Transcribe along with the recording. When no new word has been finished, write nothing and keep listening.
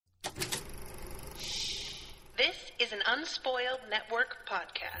Unspoiled Network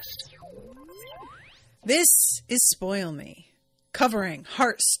podcast. This is Spoil Me, covering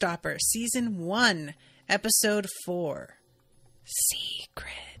Heartstopper Season 1, Episode 4,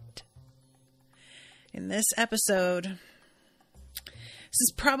 Secret. In this episode, this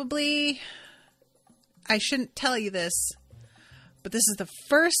is probably, I shouldn't tell you this, but this is the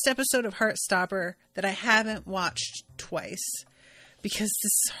first episode of Heartstopper that I haven't watched twice, because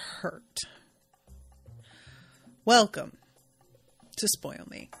this hurt. Welcome to Spoil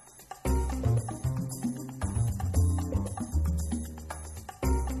Me.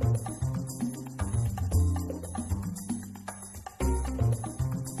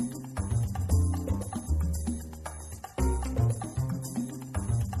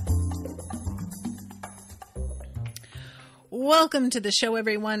 Welcome to the show,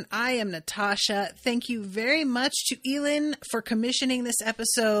 everyone. I am Natasha. Thank you very much to Elyn for commissioning this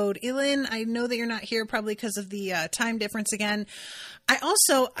episode. Elyn, I know that you're not here probably because of the time difference again.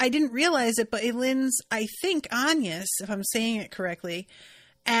 I didn't realize it, but Elyn's, I think, Agnes, if I'm saying it correctly.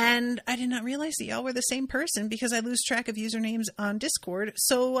 And I did not realize that y'all were the same person because I lose track of usernames on Discord.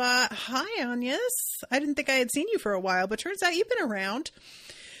 So, hi, Agnes. I didn't think I had seen you for a while, but turns out you've been around.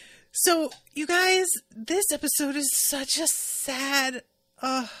 So, you guys, this episode is such a sad,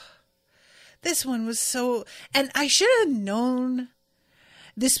 this one was so, and I should have known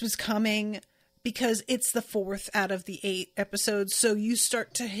this was coming because it's the 4th out of the 8 episodes. So you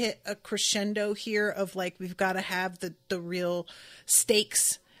start to hit a crescendo here of like, we've got to have the real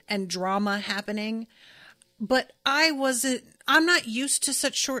stakes and drama happening. But I'm not used to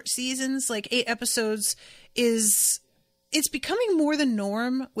such short seasons. Like 8 episodes it's becoming more the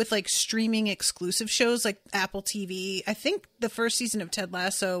norm with like streaming exclusive shows like Apple TV. I think the first season of Ted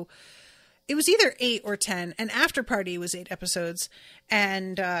Lasso, it was either 8 or 10, and After Party was 8 episodes.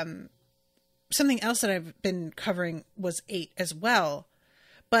 And something else that I've been covering was 8 as well.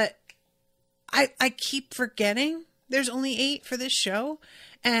 But I keep forgetting there's only 8 for this show.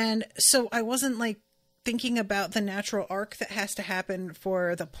 And so I wasn't like thinking about the natural arc that has to happen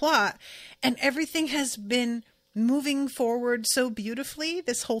for the plot. And everything has been moving forward so beautifully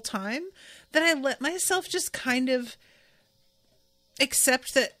this whole time that I let myself just kind of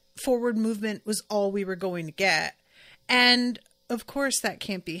accept that forward movement was all we were going to get. And of course that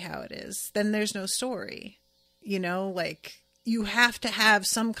can't be how it is. Then there's no story, like you have to have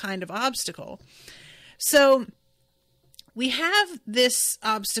some kind of obstacle. So we have this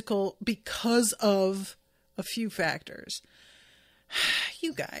obstacle because of a few factors.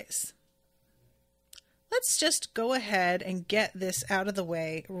 You guys, let's just go ahead and get this out of the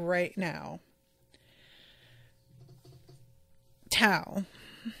way right now. Tao.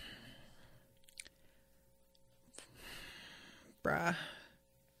 Bruh.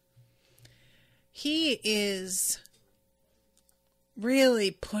 He is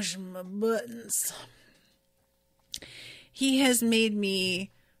really pushing my buttons. He has made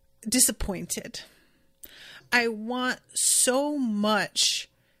me disappointed. I want so much.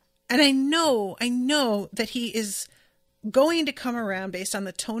 And I know that he is going to come around based on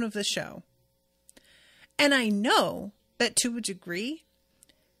the tone of the show. And I know that to a degree,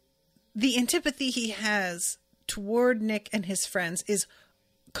 the antipathy he has toward Nick and his friends is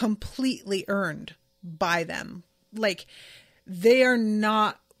completely earned by them. Like, they are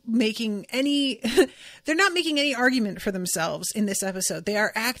not making any, they're not making any argument for themselves in this episode. They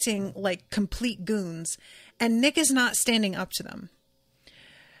are acting like complete goons, and Nick is not standing up to them.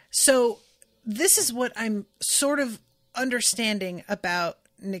 So this is what I'm sort of understanding about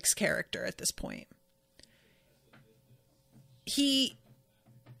Nick's character at this point. He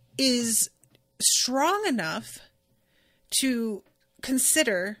is strong enough to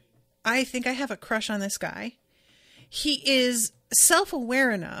consider, I think I have a crush on this guy. He is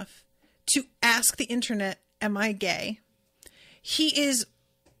self-aware enough to ask the internet, am I gay? He is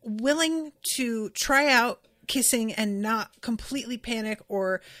willing to try out kissing and not completely panic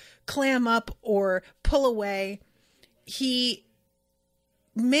or clam up or pull away. He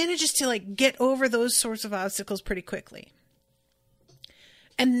manages to like get over those sorts of obstacles pretty quickly.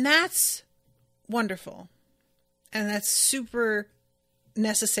 And that's wonderful. And that's super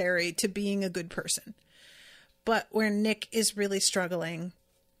necessary to being a good person. But where Nick is really struggling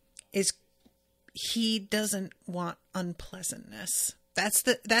is he doesn't want unpleasantness. That's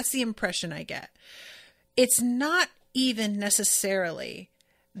the impression I get. It's not even necessarily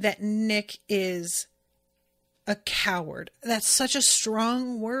that Nick is a coward. That's such a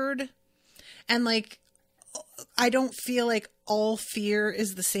strong word. And like, I don't feel like all fear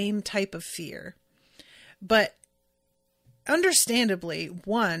is the same type of fear. But understandably,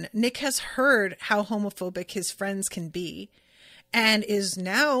 one, Nick has heard how homophobic his friends can be and is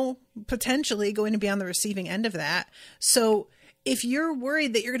now potentially going to be on the receiving end of that. So if you're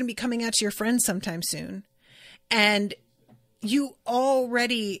worried that you're going to be coming out to your friends sometime soon, and you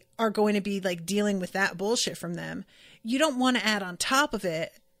already are going to be like dealing with that bullshit from them, you don't want to add on top of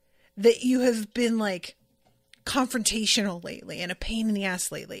it that you have been like confrontational lately and a pain in the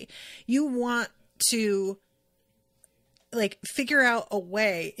ass lately. You want to like figure out a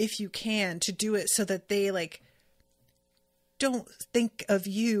way, if you can, to do it so that they like don't think of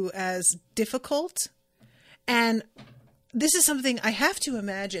you as difficult. And this is something I have to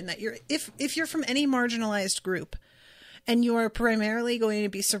imagine that if you're from any marginalized group and you are primarily going to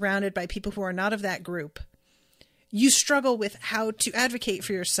be surrounded by people who are not of that group, you struggle with how to advocate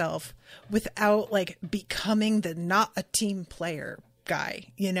for yourself without like becoming the not a team player guy,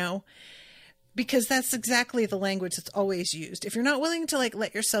 you know? Because that's exactly the language that's always used. If you're not willing to like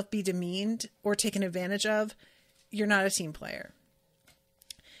let yourself be demeaned or taken advantage of, you're not a team player.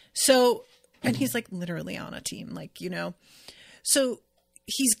 So, and he's like literally on a team, like, you know, so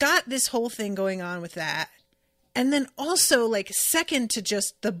he's got this whole thing going on with that. And then also like second to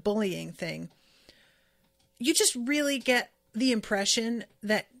just the bullying thing, you just really get the impression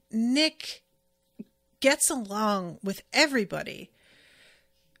that Nick gets along with everybody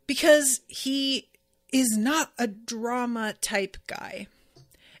because he is not a drama type guy.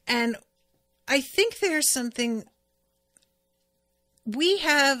 And I think there's something we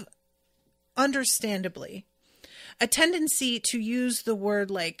have, understandably, a tendency to use the word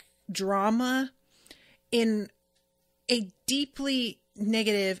like drama in a deeply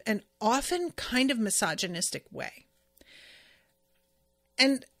negative and often kind of misogynistic way.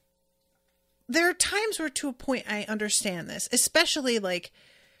 And there are times where to a point I understand this, especially like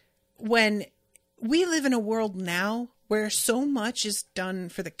when we live in a world now where so much is done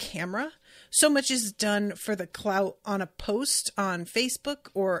for the camera, so much is done for the clout on a post on Facebook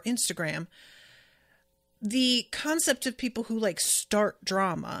or Instagram. The concept of people who like start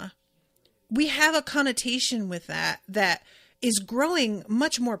drama, we have a connotation with that is growing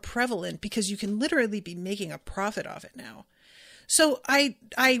much more prevalent because you can literally be making a profit off it now. So I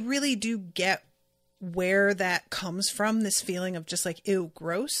really do get where that comes from, this feeling of just like, ew,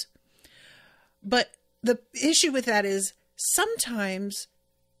 gross. But the issue with that is sometimes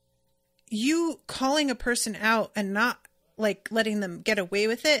you calling a person out and not like letting them get away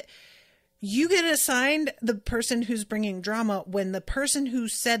with it, you get assigned the person who's bringing drama when the person who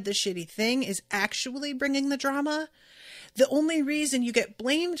said the shitty thing is actually bringing the drama. The only reason you get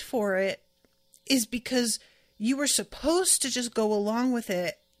blamed for it is because you were supposed to just go along with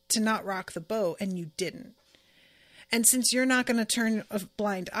it to not rock the boat, and you didn't. And since you're not going to turn a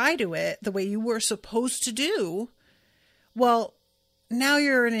blind eye to it the way you were supposed to do, well, now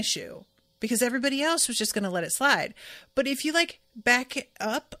you're an issue because everybody else was just going to let it slide. But if you like back it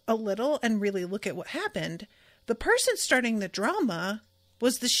up a little and really look at what happened, the person starting the drama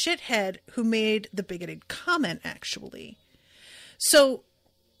was the shithead who made the bigoted comment, actually. So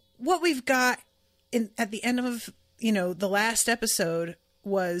what we've got at the end of, you know, the last episode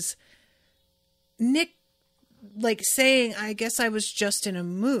was Nick like saying, I guess I was just in a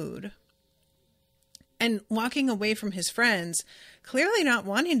mood, and walking away from his friends, clearly not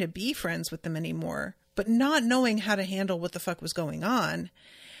wanting to be friends with them anymore, but not knowing how to handle what the fuck was going on.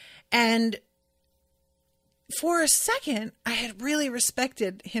 And for a second, I had really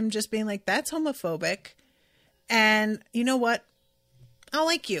respected him just being like, that's homophobic. And you know what? I'll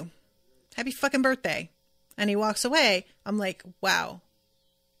like you. Happy fucking birthday. And he walks away. I'm like, wow,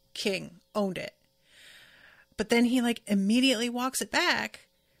 king, owned it. But then he like immediately walks it back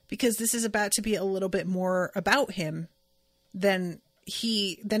because this is about to be a little bit more about him than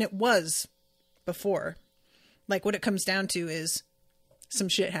it was before. Like what it comes down to is some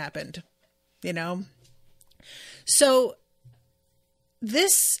shit happened, you know? So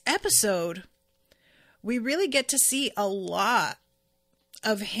this episode, we really get to see a lot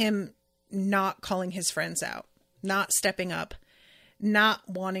of him not calling his friends out, not stepping up, not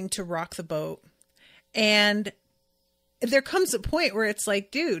wanting to rock the boat. And there comes a point where it's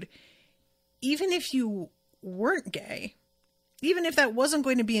like, dude, even if you weren't gay, even if that wasn't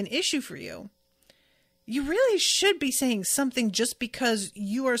going to be an issue for you, you really should be saying something just because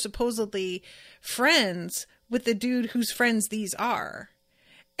you are supposedly friends with the dude whose friends these are.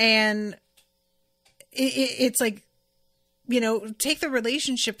 And it's like, you know, take the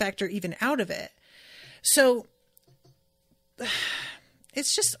relationship factor even out of it. So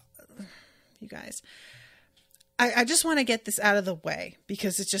it's just, you guys, I just want to get this out of the way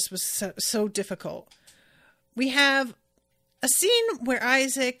because it just was so difficult. We have a scene where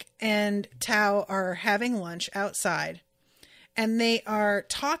Isaac and Tao are having lunch outside, and they are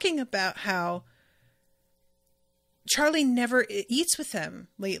talking about how Charlie never eats with them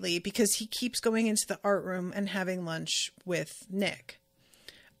lately because he keeps going into the art room and having lunch with Nick.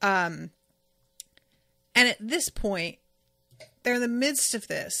 And at this point, they're in the midst of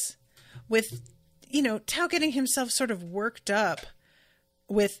this with, you know, Tao getting himself sort of worked up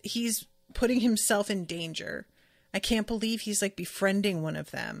with he's putting himself in danger. I can't believe he's like befriending one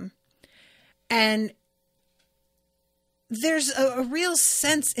of them. And there's a real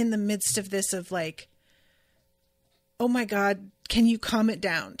sense in the midst of this of like, oh my God, can you calm it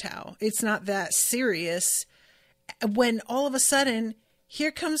down, Tao? It's not that serious. When all of a sudden,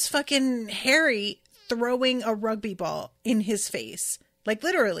 here comes fucking Harry throwing a rugby ball in his face. Like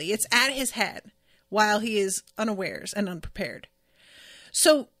literally, it's at his head while he is unawares and unprepared.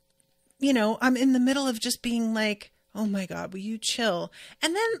 So, you know, I'm in the middle of just being like, oh my God, will you chill?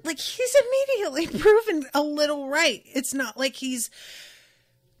 And then like he's immediately proven a little right. It's not like this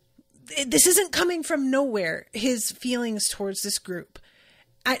isn't coming from nowhere, his feelings towards this group.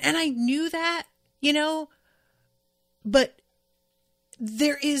 And I knew that, you know, but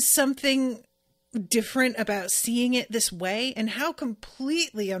there is something different about seeing it this way and how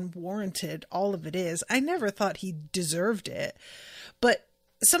completely unwarranted all of it is. I never thought he deserved it, but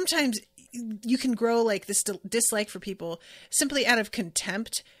sometimes you can grow like this dislike for people simply out of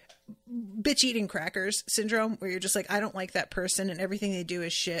contempt, bitch eating crackers syndrome, where you're just like, I don't like that person and everything they do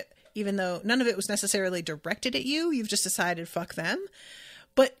is shit, even though none of it was necessarily directed at you. You've just decided, fuck them.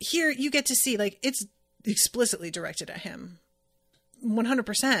 But here you get to see like it's explicitly directed at him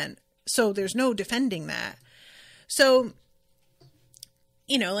 100%. So there's no defending that. So,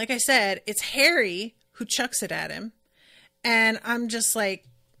 you know, like I said, it's Harry who chucks it at him. And I'm just like,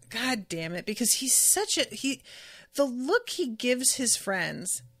 God damn it. Because he's the look he gives his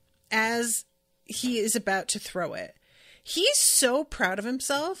friends as he is about to throw it. He's so proud of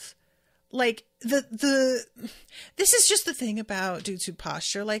himself. Like this is just the thing about dudes who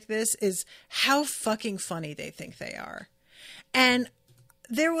posture like this is how fucking funny they think they are. And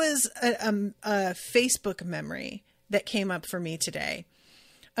there was a Facebook memory that came up for me today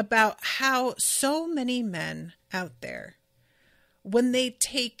about how so many men out there, when they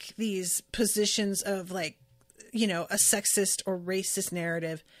take these positions of like, you know, a sexist or racist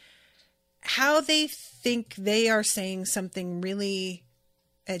narrative, how they think they are saying something really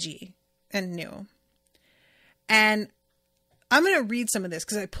edgy and new. And I'm going to read some of this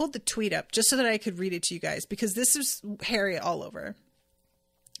because I pulled the tweet up just so that I could read it to you guys, because this is Harry all over.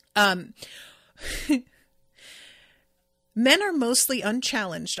 Men are mostly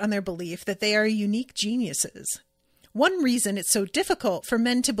unchallenged on their belief that they are unique geniuses. One reason it's so difficult for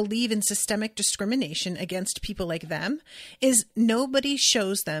men to believe in systemic discrimination against people like them is nobody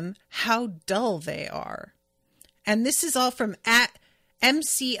shows them how dull they are. And this is all from at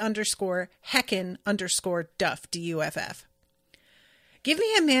MC_Hecken_Duff, DUFF. Give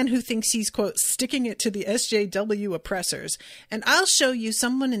me a man who thinks he's, quote, sticking it to the SJW oppressors, and I'll show you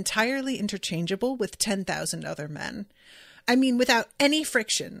someone entirely interchangeable with 10,000 other men. I mean, without any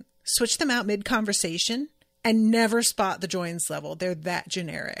friction. Switch them out mid-conversation and never spot the joins level. They're that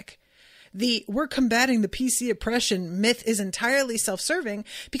generic. The "we're combating the PC oppression" myth is entirely self-serving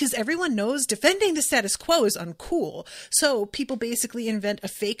because everyone knows defending the status quo is uncool. So people basically invent a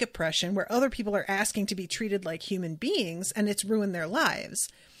fake oppression where other people are asking to be treated like human beings, and it's ruined their lives.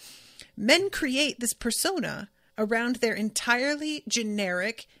 Men create this persona around their entirely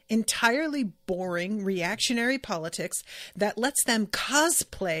generic, entirely boring reactionary politics that lets them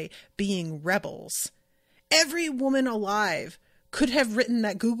cosplay being rebels. Every woman alive could have written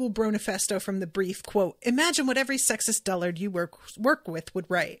that Google Bronifesto from the brief, quote, imagine what every sexist dullard you work with would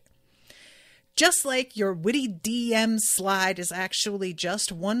write. Just like your witty DM slide is actually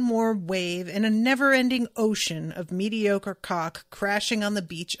just one more wave in a never-ending ocean of mediocre cock crashing on the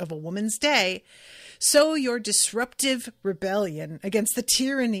beach of a woman's day, so your disruptive rebellion against the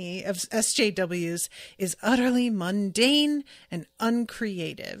tyranny of SJWs is utterly mundane and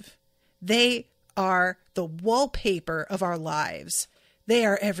uncreative. They are the wallpaper of our lives. They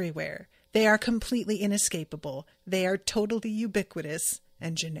are everywhere. They are completely inescapable. They are totally ubiquitous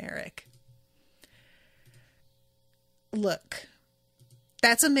and generic. Look,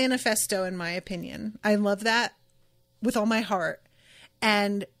 that's a manifesto in my opinion. I love that with all my heart.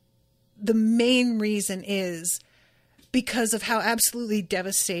 And the main reason is because of how absolutely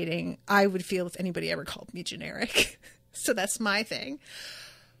devastating I would feel if anybody ever called me generic. So that's my thing.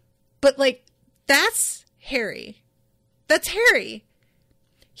 But like, that's Harry. That's Harry.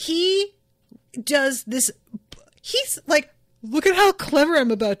 He does this. He's like look at how clever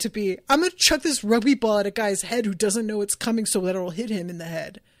I'm about to be. I'm going to chuck this rugby ball at a guy's head who doesn't know it's coming so that it'll hit him in the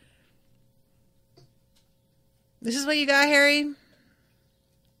head. This is what you got, Harry?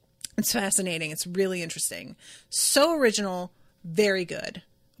 It's fascinating. It's really interesting. So original. Very good.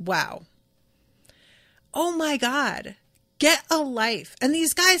 Wow. Oh my God. Get a life. And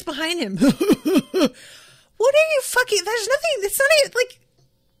these guys behind him. What are you fucking... There's nothing... It's not even like...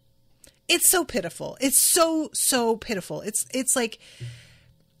 It's so pitiful. It's so pitiful. It's like...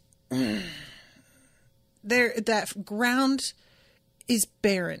 that ground is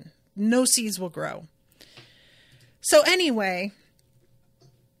barren. No seeds will grow. So anyway,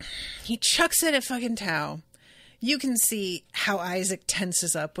 he chucks it at fucking Tao. You can see how Isaac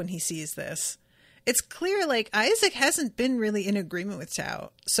tenses up when he sees this. It's clear, like, Isaac hasn't been really in agreement with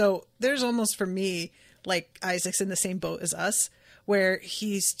Tao. So there's almost, for me, like, Isaac's in the same boat as us, where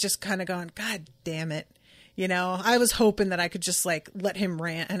he's just kind of gone, God damn it. You know, I was hoping that I could just, like, let him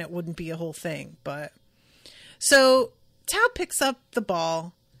rant and it wouldn't be a whole thing. But so Tao picks up the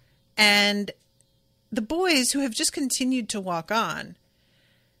ball, and the boys, who have just continued to walk on,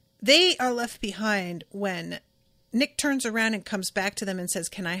 they are left behind when Nick turns around and comes back to them and says,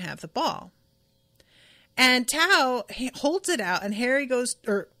 can I have the ball? And Tao holds it out, and Nick goes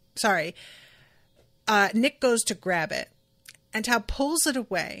to grab it, and Tao pulls it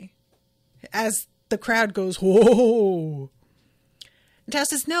away as the crowd goes, whoa. And Tao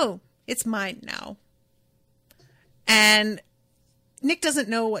says, no, it's mine now. And Nick doesn't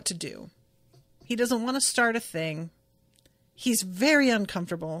know what to do. He doesn't want to start a thing. He's very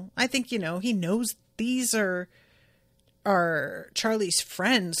uncomfortable. I think, he knows these are Charlie's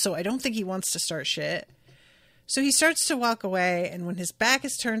friends, so I don't think he wants to start shit. So he starts to walk away, and when his back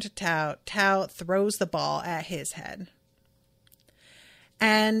is turned to Tao, Tao throws the ball at his head.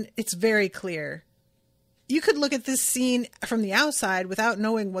 And it's very clear. You could look at this scene from the outside without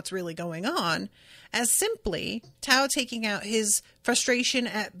knowing what's really going on, as simply Tao taking out his frustration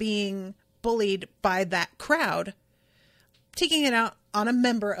at being bullied by that crowd, taking it out on a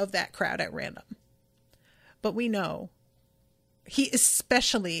member of that crowd at random. But we know he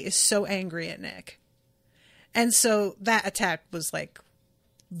especially is so angry at Nick. And so that attack was like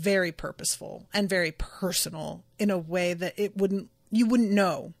very purposeful and very personal in a way that you wouldn't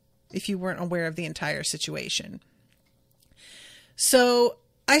know if you weren't aware of the entire situation. So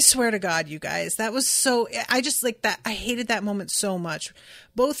I swear to God, you guys, that was so, I just like that. I hated that moment so much,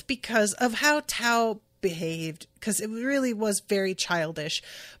 both because of how Tao behaved, because it really was very childish,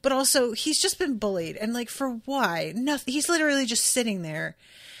 but also he's just been bullied, and like, for why? Nothing. He's literally just sitting there.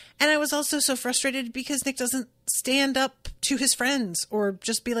 And I was also so frustrated because Nick doesn't stand up to his friends or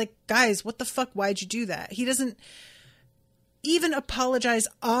just be like, guys, what the fuck? Why'd you do that? He doesn't even apologize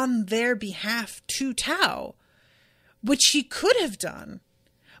on their behalf to Tao, which he could have done,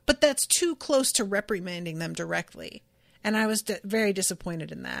 but that's too close to reprimanding them directly. And I was very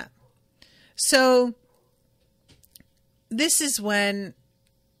disappointed in that. So this is when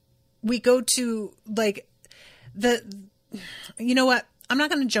we go to like you know what? I'm not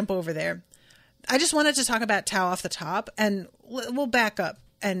going to jump over there. I just wanted to talk about Tao off the top, and we'll back up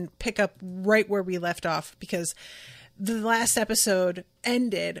and pick up right where we left off, because the last episode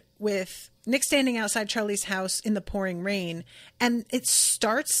ended with Nick standing outside Charlie's house in the pouring rain, and it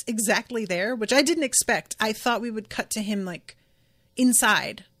starts exactly there, which I didn't expect. I thought we would cut to him like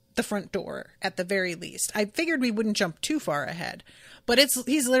inside the front door at the very least. I figured we wouldn't jump too far ahead, but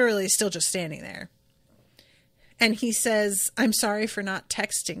he's literally still just standing there. And he says, I'm sorry for not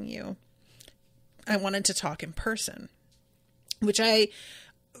texting you. I wanted to talk in person, which on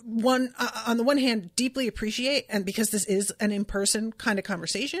the one hand, deeply appreciate, and because this is an in-person kind of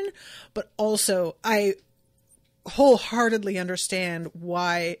conversation, but also I wholeheartedly understand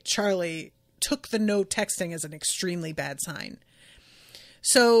why Charlie took the no texting as an extremely bad sign.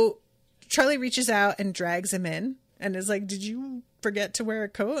 So Charlie reaches out and drags him in and is like, did you forget to wear a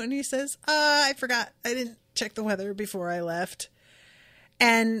coat? And he says, I forgot. I didn't check the weather before I left.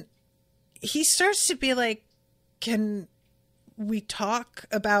 And he starts to be like, can we talk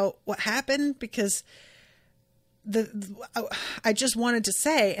about what happened? Because I just wanted to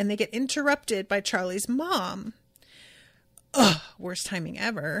say, and they get interrupted by Charlie's mom. Ugh, worst timing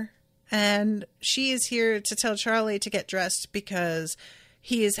ever. And she is here to tell Charlie to get dressed because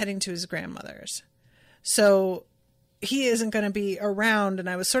he is heading to his grandmother's. So he isn't going to be around. And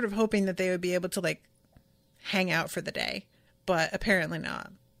I was sort of hoping that they would be able to like hang out for the day, but apparently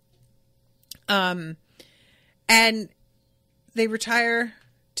not. And they retire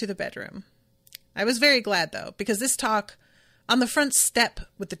to the bedroom. I was very glad though, because this talk on the front step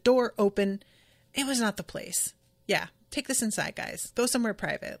with the door open, it was not the place. Yeah. take this inside, guys. Go somewhere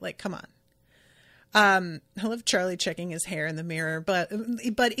private. Like, come on. I love Charlie checking his hair in the mirror, but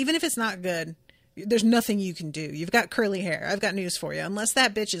even if it's not good, there's nothing you can do. You've got curly hair. I've got news for you. Unless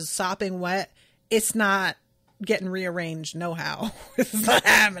that bitch is sopping wet, it's not getting rearranged. No how. It's not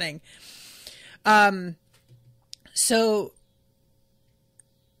happening. So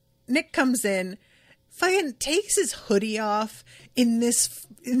Nick comes in, fucking takes his hoodie off in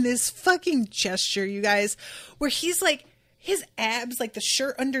this fucking gesture, you guys, where he's like, his abs, like the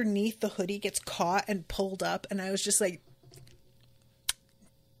shirt underneath the hoodie gets caught and pulled up. And I was just like,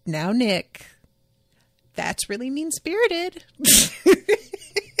 now, Nick, that's really mean-spirited.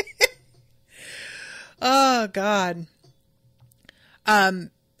 Oh, God.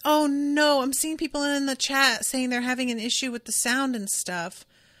 Oh, no. I'm seeing people in the chat saying they're having an issue with the sound and stuff.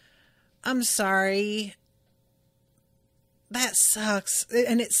 I'm sorry. That sucks.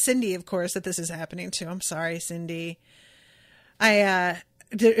 And it's Cindy, of course, that this is happening to. I'm sorry, Cindy.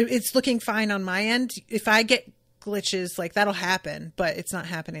 It's looking fine on my end. If I get glitches, like, that'll happen, but it's not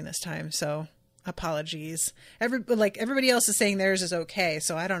happening this time. So apologies. Everybody else is saying theirs is okay.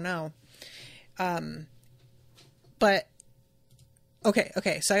 So I don't know. But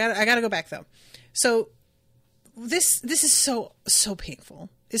okay. So I gotta go back though. So this is so painful.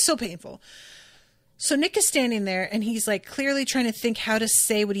 It's so painful. So Nick is standing there and he's like clearly trying to think how to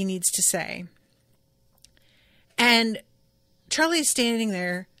say what he needs to say. And Charlie is standing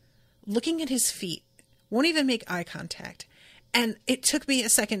there looking at his feet, won't even make eye contact. And it took me a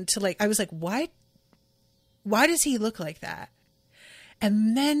second to I was like, why does he look like that?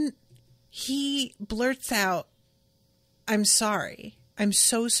 And then he blurts out, I'm sorry. I'm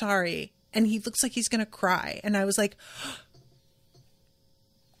so sorry. And he looks like he's going to cry. And I was like,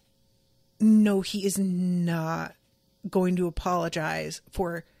 no, he is not going to apologize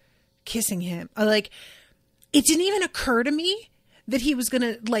for kissing him. It didn't even occur to me that he was going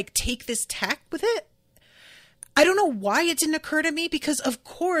to take this tack with it. I don't know why it didn't occur to me, because of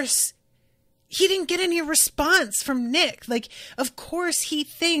course he didn't get any response from Nick. Of course he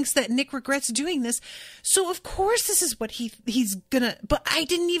thinks that Nick regrets doing this. So of course this is what he's gonna, but I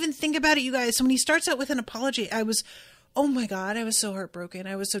didn't even think about it, you guys. So when he starts out with an apology, I was, oh my God, I was so heartbroken.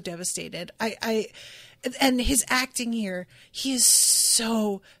 I was so devastated. And his acting here, he is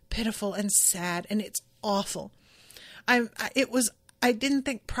so pitiful and sad, and it's awful. I didn't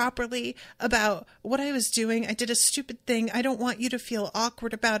think properly about what I was doing. I did a stupid thing. I don't want you to feel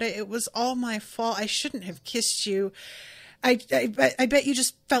awkward about it. It was all my fault. I shouldn't have kissed you. I bet you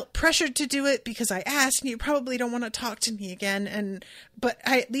just felt pressured to do it because I asked, and you probably don't want to talk to me again. But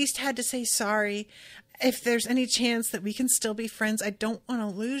I at least had to say sorry. If there's any chance that we can still be friends, I don't want to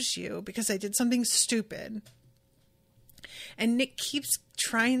lose you because I did something stupid. And Nick keeps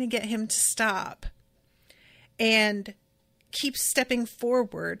trying to get him to stop. And keeps stepping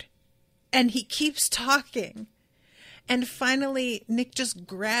forward, and he keeps talking, and finally Nick just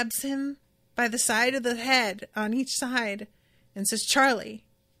grabs him by the side of the head on each side and says, Charlie.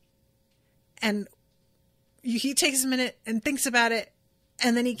 And he takes a minute and thinks about it,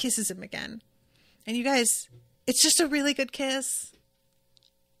 and then he kisses him again. And you guys, it's just a really good kiss.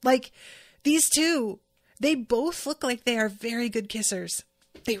 These two, they both look like they are very good kissers.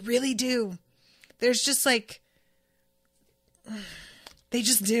 They really do. There's just they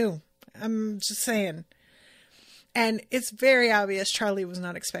just do. I'm just saying. And it's very obvious Charlie was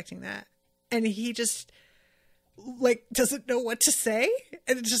not expecting that. And he just, doesn't know what to say.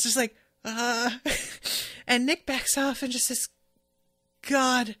 And it's just And Nick backs off and just says,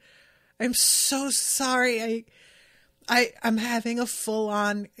 God, I'm so sorry. I'm having a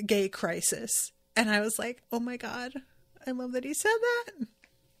full-on gay crisis. And I was like, oh my God, I love that he said that.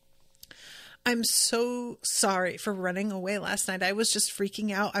 I'm so sorry for running away last night. I was just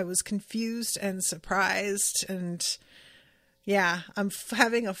freaking out. I was confused and surprised. And yeah, I'm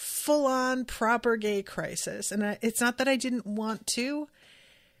having a full-on proper gay crisis. And it's not that I didn't want to,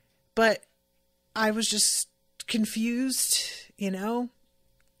 but I was just confused,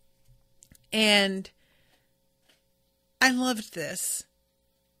 And I loved this.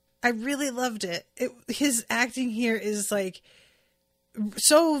 I really loved it. His acting here is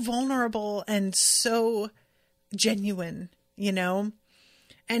so vulnerable and so genuine, and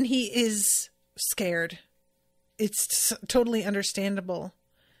he is scared. It's totally understandable.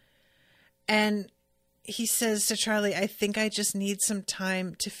 And he says to Charlie, I think I just need some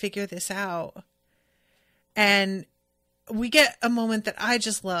time to figure this out. And we get a moment that I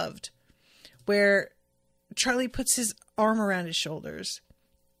just loved where Charlie puts his arm around his shoulders,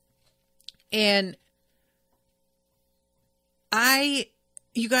 and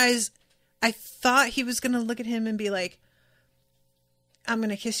you guys, I thought he was going to look at him and be like, I'm going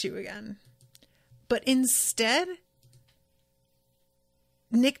to kiss you again. But instead,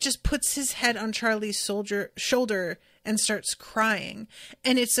 Nick just puts his head on Charlie's shoulder and starts crying.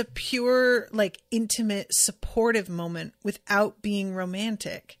 And it's a pure, like, intimate, supportive moment without being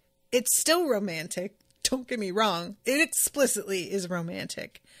romantic. It's still romantic. Don't get me wrong. It explicitly is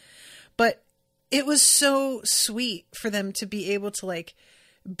romantic. But it was so sweet for them to be able to, like,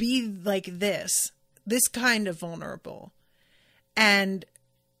 be like this kind of vulnerable. And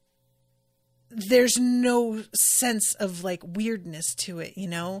there's no sense of, like, weirdness to it, you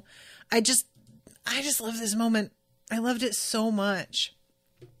know? I just love this moment. I loved it so much.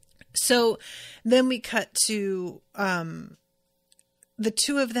 So then we cut to the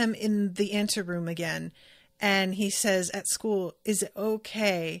two of them in the anteroom again. And he says at school, is it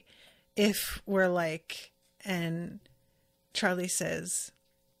okay if we're like, and Charlie says,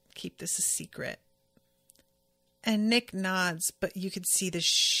 keep this a secret. And Nick nods, but you could see the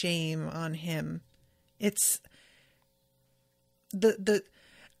shame on him. It's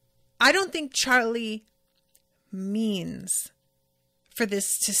I don't think Charlie means for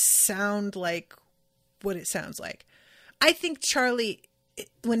this to sound like what it sounds like. I think Charlie,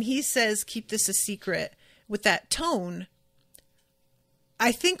 when he says keep this a secret with that tone,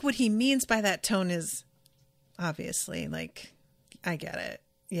 I think what he means by that tone is obviously, like, I get it.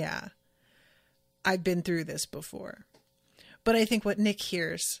 Yeah. I've been through this before. But I think what Nick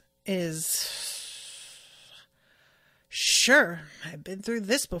hears is, sure, I've been through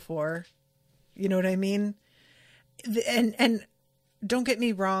this before. You know what I mean? And don't get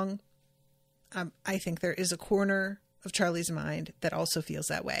me wrong. I think there is a corner of Charlie's mind that also feels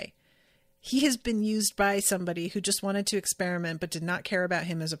that way. He has been used by somebody who just wanted to experiment but did not care about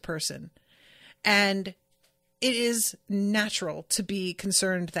him as a person. And it is natural to be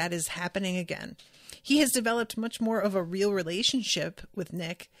concerned that is happening again. He has developed much more of a real relationship with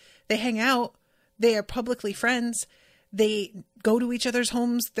Nick. They hang out. They are publicly friends. They go to each other's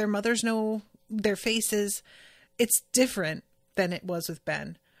homes. Their mothers know their faces. It's different than it was with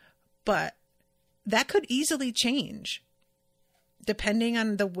Ben. But that could easily change depending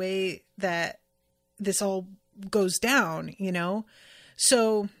on the way that this all goes down, you know?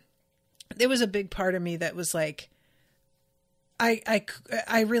 So there was a big part of me that was like, I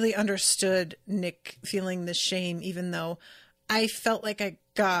really understood Nick feeling this shame, even though I felt like I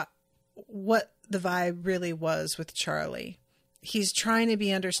got what the vibe really was with Charlie. He's trying to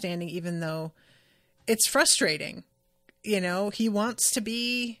be understanding, even though it's frustrating. You know, he wants to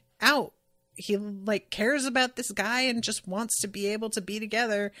be out. He, like, cares about this guy and just wants to be able to be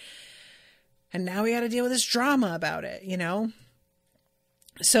together. And now we got to deal with this drama about it, you know?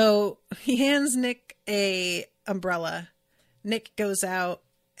 So he hands Nick a umbrella. Nick goes out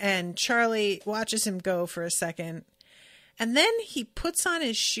and Charlie watches him go for a second. And then he puts on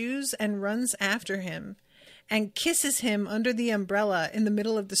his shoes and runs after him and kisses him under the umbrella in the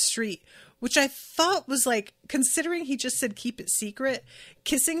middle of the street, which I thought was, like, considering he just said keep it secret,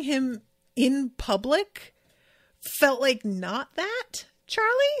 kissing him in public felt like not that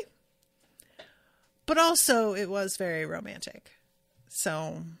Charlie. But also it was very romantic.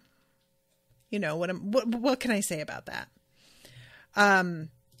 So, you know, what can I say about that?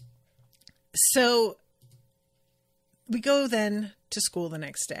 So we go then to school the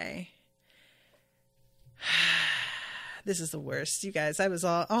next day. This is the worst, you guys. I was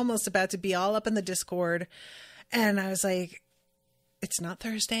almost about to be all up in the Discord, and I was like, it's not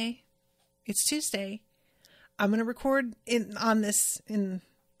Thursday. It's Tuesday. I'm going to record on this in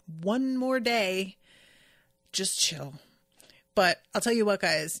one more day. Just chill. But I'll tell you what,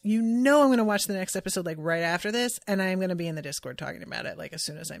 guys, you know I'm going to watch the next episode, like, right after this, and I'm going to be in the Discord talking about it, like, as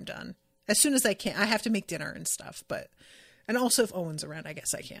soon as I'm done. As soon as I can. I have to make dinner and stuff, and also if Owen's around, I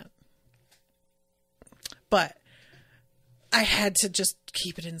guess I can't. But I had to just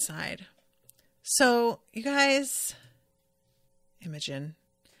keep it inside. So, you guys, Imogen,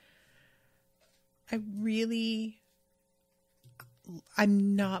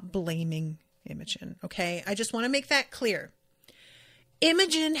 I'm not blaming Imogen, okay? I just want to make that clear.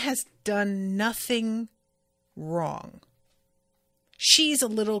 Imogen has done nothing wrong. She's a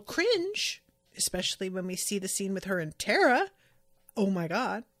little cringe, especially when we see the scene with her and Tara. Oh my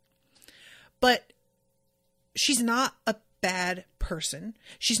God. But she's not a bad person.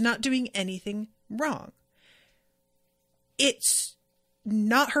 She's not doing anything wrong. It's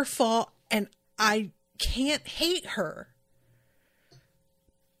not her fault, and I can't hate her.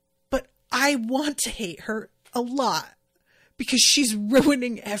 But I want to hate her a lot. Because she's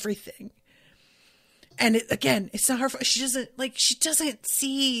ruining everything. And it's not her fault. She doesn't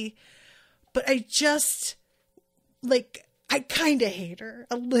see. But I just, like, I kind of hate her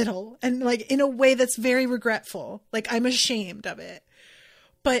a little, and like in a way that's very regretful. Like I'm ashamed of it.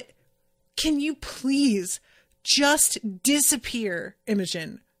 But can you please just disappear,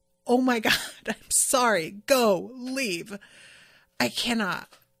 Imogen? Oh my God, I'm sorry. Go, leave. I cannot,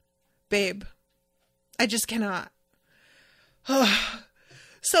 babe. I just cannot.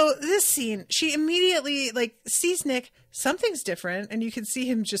 So this scene, she immediately like sees Nick. Something's different, and you can see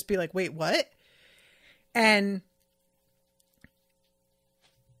him just be like, "Wait, what?" And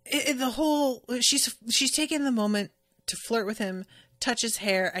she's taking the moment to flirt with him, touch his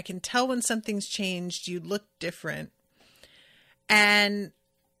hair. I can tell when something's changed. You look different. And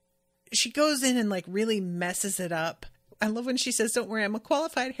she goes in and like really messes it up. I love when she says, "Don't worry, I'm a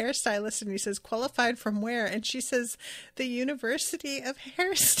qualified hairstylist." And he says, "Qualified from where?" And she says, "The University of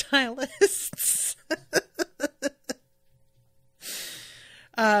Hairstylists."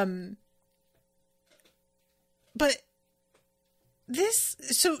 But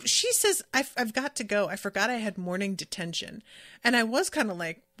so she says, I've got to go. I forgot I had morning detention. And I was kind of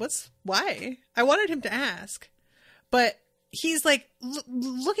like, why? I wanted him to ask. But he's like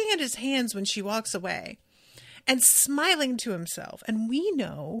looking at his hands when she walks away and smiling to himself. And we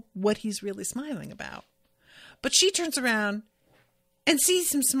know what he's really smiling about. But she turns around and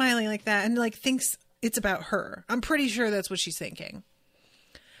sees him smiling like that and like thinks it's about her. I'm pretty sure that's what she's thinking.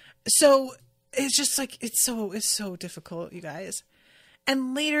 So it's just like, it's so difficult, you guys.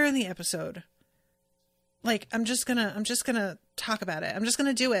 And later in the episode, like, I'm just gonna talk about it. I'm just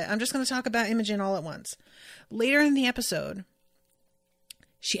gonna do it. I'm just gonna talk about Imogen all at once. Later in the episode,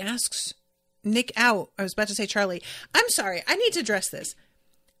 she asks Nick out. I was about to say Charlie. I'm sorry. I need to address this.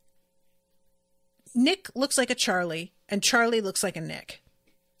 Nick looks like a Charlie and Charlie looks like a Nick.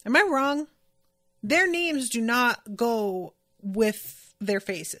 Am I wrong? Their names do not go with their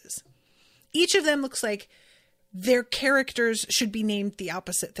faces. Each of them looks like their characters should be named the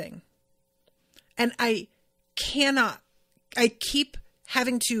opposite thing. And I keep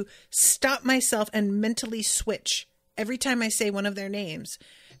having to stop myself and mentally switch every time I say one of their names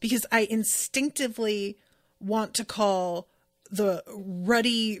because I instinctively want to call the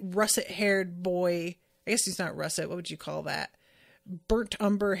ruddy, russet-haired boy, I guess he's not russet, what would you call that? Burnt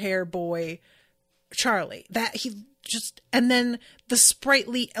umber hair boy, Charlie. And then the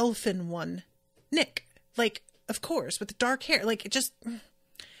sprightly elfin one, Nick. Like, of course, with the dark hair. Like, it just,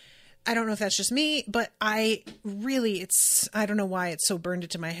 I don't know if that's just me, but I don't know why it's so burned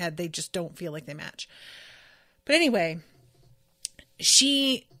into my head. They just don't feel like they match. But anyway,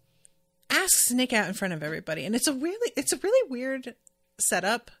 she asks Nick out in front of everybody. And it's a really weird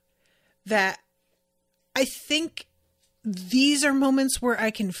setup that I think these are moments where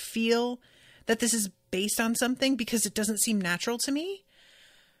I can feel that this is based on something because it doesn't seem natural to me.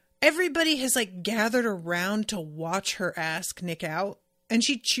 Everybody has like gathered around to watch her ask Nick out, and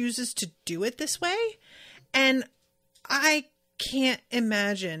she chooses to do it this way. And I can't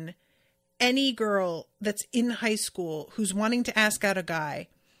imagine any girl that's in high school who's wanting to ask out a guy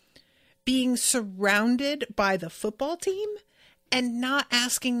being surrounded by the football team and not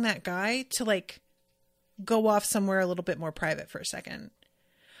asking that guy to like go off somewhere a little bit more private for a second.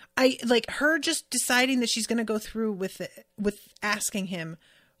 I like her just deciding that she's going to go through with it, with asking him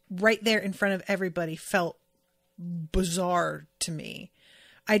right there in front of everybody felt bizarre to me.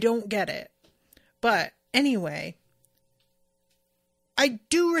 I don't get it. But anyway, I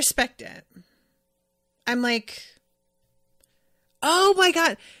do respect it. I'm like, oh my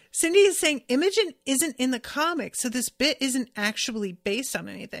God. Cindy is saying Imogen isn't in the comics, so this bit isn't actually based on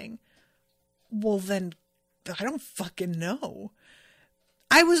anything. Well, then I don't fucking know.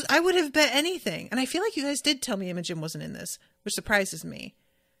 I would have bet anything. And I feel like you guys did tell me Imogen wasn't in this, which surprises me.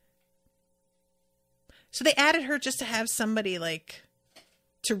 So they added her just to have somebody like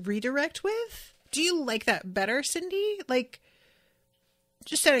to redirect with. Do you like that better, Cindy? Like,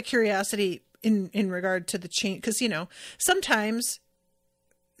 just out of curiosity in regard to the change, because, you know, sometimes,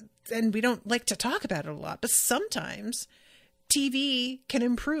 and we don't like to talk about it a lot, but sometimes TV can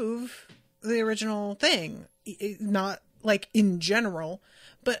improve the original thing. Not like in general,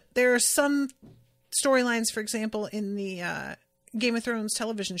 but there are some storylines, for example, in the Game of Thrones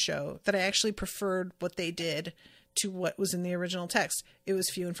television show that I actually preferred what they did to what was in the original text. It was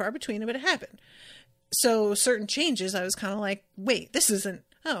few and far between, but it happened. So certain changes, I was kind of like, wait, this isn't,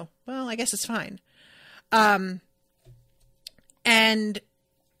 oh, well, I guess it's fine. And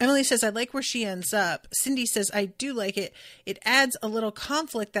Emily says, I like where she ends up. Cindy says, I do like it. It adds a little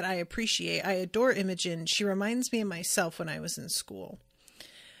conflict that I appreciate. I adore Imogen. She reminds me of myself when I was in school.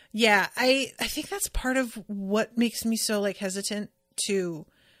 Yeah, I think that's part of what makes me so like hesitant to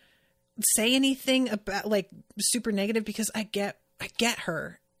say anything about like super negative because I get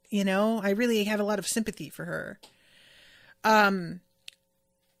her, you know, I really have a lot of sympathy for her.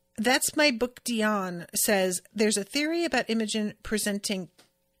 That's My Book Dion says there's a theory about Imogen presenting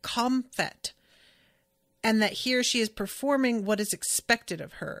comfet and that here she is performing what is expected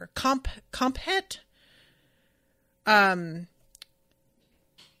of her. Compet?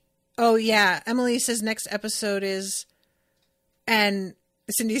 Oh yeah. Emily says next episode is, and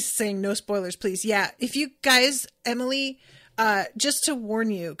Cindy's saying no spoilers, please. Yeah. If you guys, Emily, just to warn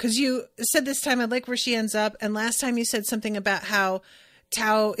you, because you said this time I like where she ends up, and last time you said something about how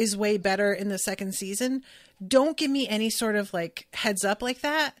Tao is way better in the second season. Don't give me any sort of like heads up like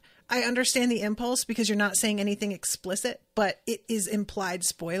that. I understand the impulse because you're not saying anything explicit, but it is implied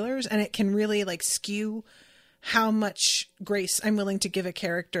spoilers, and it can really like skew how much grace I'm willing to give a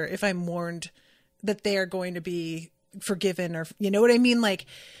character if I'm warned that they are going to be forgiven, or you know what I mean? Like,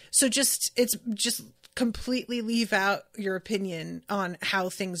 so just completely leave out your opinion on how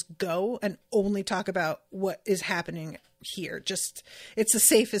things go and only talk about what is happening here. Just, it's the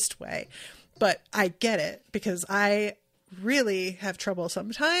safest way. But I get it because I really have trouble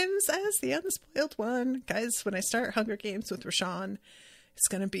sometimes as the unspoiled one. Guys, when I start Hunger Games with Rashawn, it's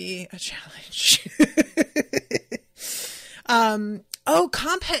going to be a challenge.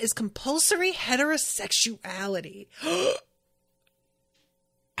 Compet is compulsory heterosexuality.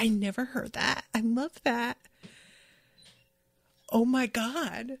 I never heard that. I love that. Oh my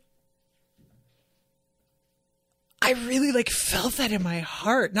God. I really like felt that in my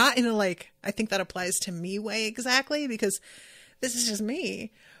heart. Not in a like, I think that applies to me way exactly because this is just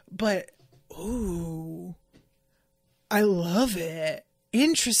me. But, ooh, I love it.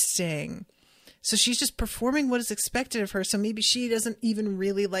 Interesting. So she's just performing what is expected of her. So maybe she doesn't even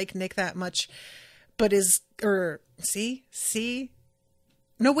really like Nick that much, but see?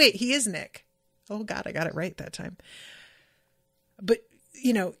 No, wait, he is Nick. Oh God, I got it right that time. But,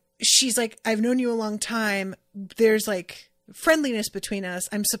 you know, she's like, I've known you a long time. There's like friendliness between us.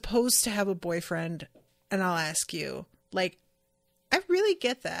 I'm supposed to have a boyfriend and I'll ask you. Like, I really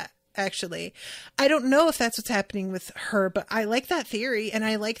get that. Actually, I don't know if that's what's happening with her, but I like that theory. And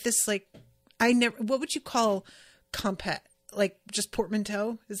I like this, like, what would you call compet? Like just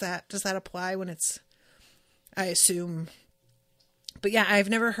portmanteau? Does that apply when it's, I assume, but yeah, I've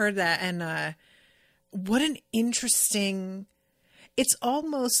never heard that. And, what an interesting, it's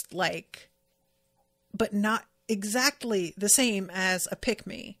almost like, but not exactly the same as a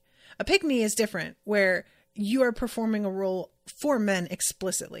pick-me. A pick-me is different where you are performing a role for men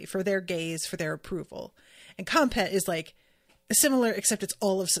explicitly, for their gaze, for their approval. And compet is like similar, except it's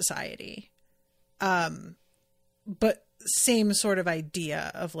all of society. But same sort of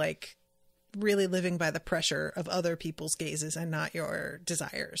idea of like really living by the pressure of other people's gazes and not your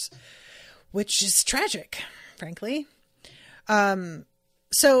desires, which is tragic, frankly.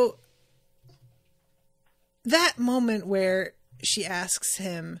 So that moment where she asks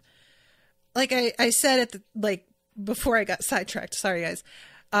him, like I said at the, like, before I got sidetracked, sorry guys,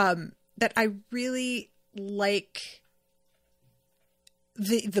 that I really like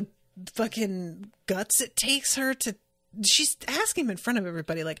the fucking guts it takes her to, she's asking him in front of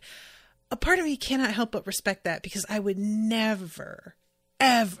everybody, like, a part of me cannot help but respect that because I would never,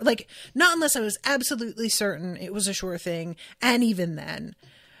 ever, like, not unless I was absolutely certain it was a sure thing. And even then.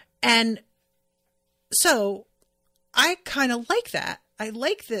 And so I kind of like that. I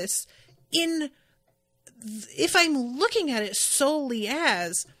like this if I'm looking at it solely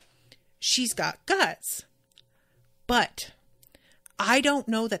as she's got guts, but I don't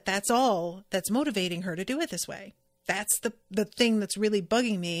know that that's all that's motivating her to do it this way. That's the thing that's really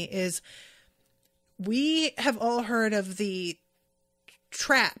bugging me is we have all heard of the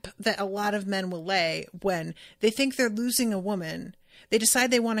trap that a lot of men will lay when they think they're losing a woman. They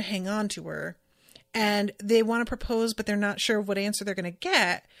decide they want to hang on to her and they want to propose, but they're not sure what answer they're going to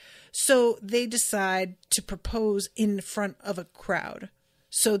get. So they decide to propose in front of a crowd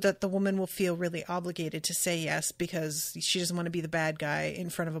so that the woman will feel really obligated to say yes because she doesn't want to be the bad guy in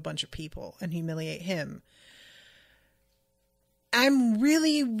front of a bunch of people and humiliate him. I'm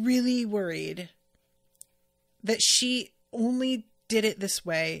really, really worried that she only did it this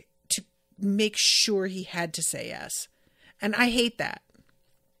way to make sure he had to say yes. And I hate that.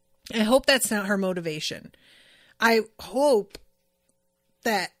 I hope that's not her motivation. I hope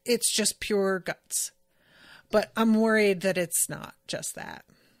that it's just pure guts. But I'm worried that it's not just that.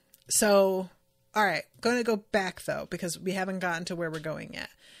 So, all right. Going to go back, though, because we haven't gotten to where we're going yet.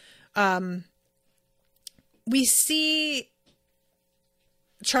 We see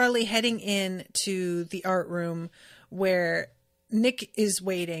Charlie heading in to the art room where Nick is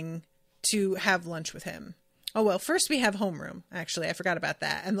waiting to have lunch with him. Oh, well, first we have homeroom. Actually, I forgot about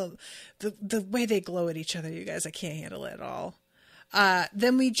that. And the way they glow at each other, you guys, I can't handle it at all.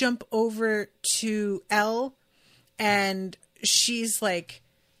 Then we jump over to Elle, and she's like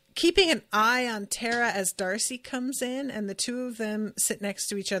keeping an eye on Tara as Darcy comes in, and the two of them sit next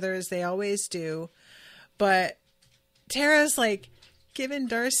to each other as they always do. But Tara's like giving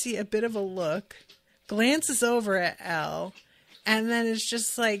Darcy a bit of a look, glances over at Elle, and then it's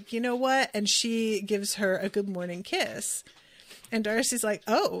just like, you know what? And she gives her a good morning kiss. And Darcy's like,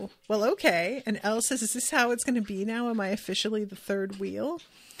 oh, well, okay. And Elle says, is this how it's going to be now? Am I officially the third wheel?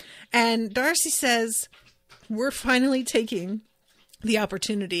 And Darcy says, we're finally taking the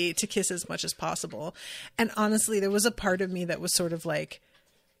opportunity to kiss as much as possible. And honestly, there was a part of me that was sort of like,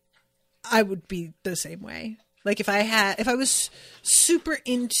 I would be the same way. Like if I was super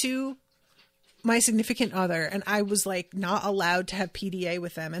into my significant other and I was like not allowed to have PDA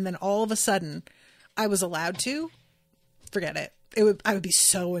with them, and then all of a sudden I was allowed to, forget it. I would be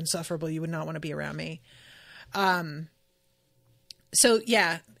so insufferable. You would not want to be around me. So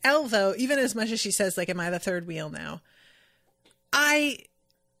yeah, Elle though, even as much as she says like, am I the third wheel now? I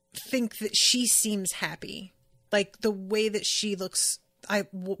think that she seems happy. Like the way that she looks, I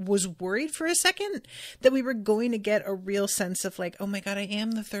was worried for a second that we were going to get a real sense of like, oh my God, I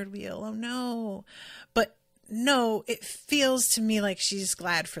am the third wheel. Oh no. But no, it feels to me like she's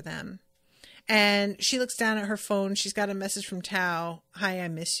glad for them. And she looks down at her phone. She's got a message from Tao. Hi, I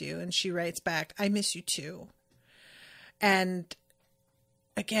miss you. And she writes back, I miss you too. And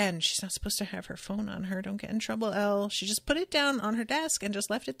again, she's not supposed to have her phone on her. Don't get in trouble, Elle. She just put it down on her desk and just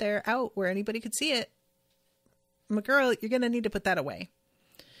left it there out where anybody could see it. My girl, you're going to need to put that away.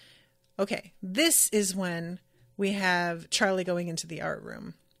 Okay, this is when we have Charlie going into the art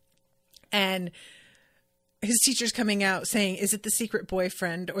room. And his teacher's coming out saying, is it the secret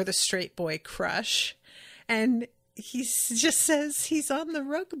boyfriend or the straight boy crush? And he just says he's on the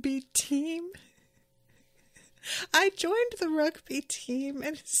rugby team. I joined the rugby team.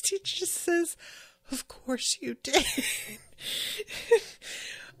 And his teacher just says, of course you did.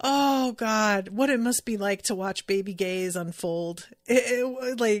 Oh God, what it must be like to watch baby gays unfold.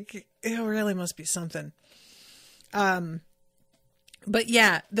 It really must be something. But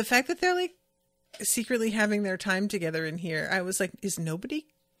yeah, the fact that they're like secretly having their time together in here, I was like, is nobody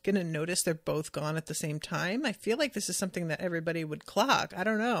going to notice they're both gone at the same time? I feel like this is something that everybody would clock. I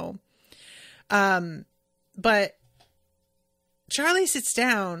don't know. But Charlie sits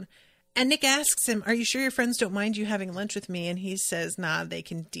down and Nick asks him, are you sure your friends don't mind you having lunch with me? And he says, nah, they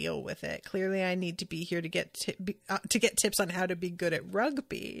can deal with it. Clearly I need to be here to get tips on how to be good at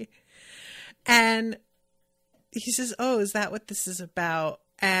rugby. And he says, oh, is that what this is about?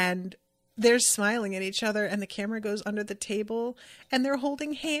 And they're smiling at each other and the camera goes under the table and they're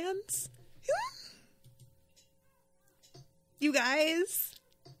holding hands. You guys,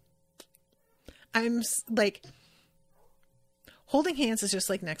 I'm like, holding hands is just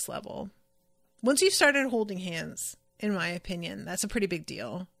like next level. Once you've started holding hands, in my opinion, that's a pretty big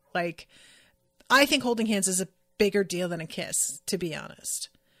deal. Like, I think holding hands is a bigger deal than a kiss, to be honest.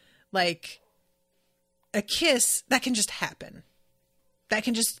 Like, a kiss, that can just happen. That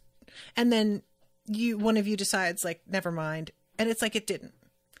can just, and then one of you decides like, never mind. And it's like, it didn't.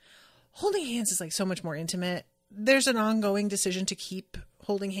 Holding hands is like so much more intimate. There's an ongoing decision to keep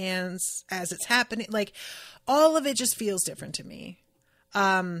holding hands as it's happening. Like, all of it just feels different to me.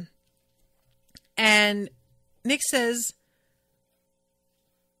 And Nick says,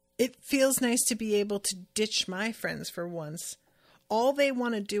 it feels nice to be able to ditch my friends for once. All they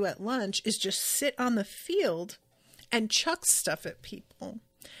want to do at lunch is just sit on the field and chuck stuff at people.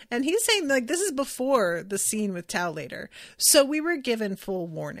 And he's saying, like, this is before the scene with Tao later. So we were given full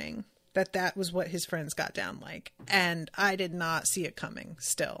warning that was what his friends got down like. And I did not see it coming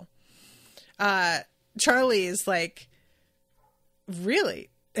still. Charlie is like, really?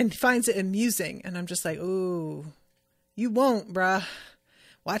 And finds it amusing. And I'm just like, ooh, you won't, bruh.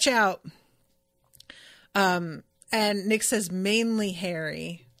 Watch out. And Nick says, mainly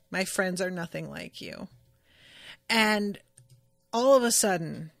Harry. My friends are nothing like you. And all of a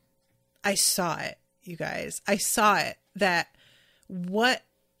sudden, I saw it, you guys. I saw it, that what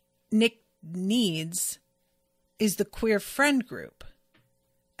Nick needs is the queer friend group.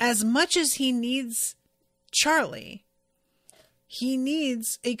 As much as he needs Charlie, he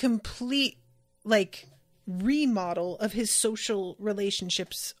needs a complete, like, remodel of his social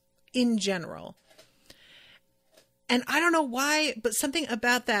relationships in general. And I don't know why, but something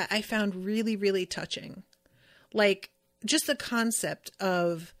about that I found really, really touching. Like, just the concept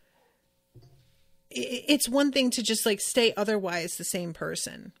of, it's one thing to just like stay otherwise the same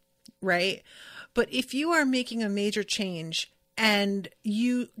person. right? But if you are making a major change and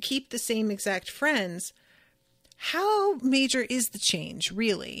you keep the same exact friends, how major is the change,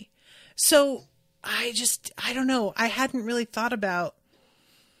 really? So I don't know. I hadn't really thought about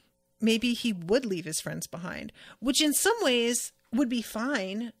maybe he would leave his friends behind, which in some ways would be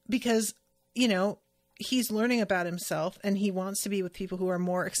fine because, you know, he's learning about himself and he wants to be with people who are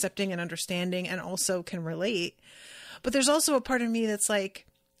more accepting and understanding and also can relate. But there's also a part of me that's like,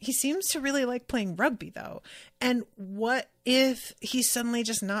 he seems to really like playing rugby though. And what if he's suddenly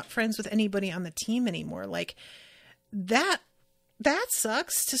just not friends with anybody on the team anymore? Like that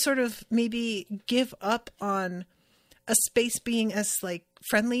sucks to sort of maybe give up on a space being as like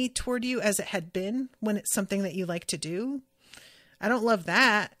friendly toward you as it had been when it's something that you like to do. I don't love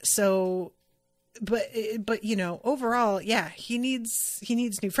that. So, but you know, overall, yeah, he needs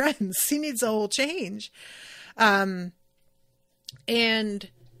new friends. He needs a whole change. And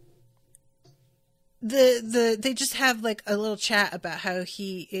they just have like a little chat about how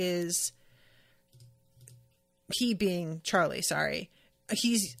he being Charlie, sorry,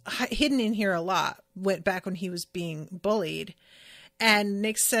 he's hidden in here a lot back when he was being bullied. And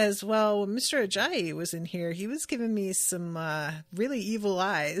Nick says, well, when Mr. Ajayi was in here, he was giving me some really evil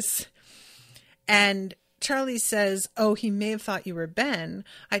eyes. And Charlie says, oh, he may have thought you were Ben.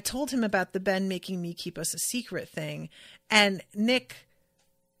 I told him about the Ben making me keep us a secret thing. And Nick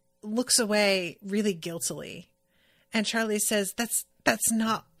looks away really guiltily. And Charlie says, that's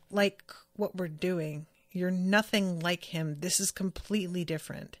not like what we're doing. You're nothing like him. This is completely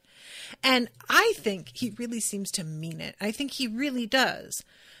different. And I think he really seems to mean it. I think he really does.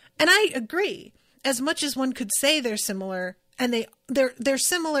 And I agree. As much as one could say they're similar, and they're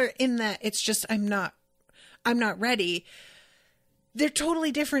similar in that it's just I'm not ready. They're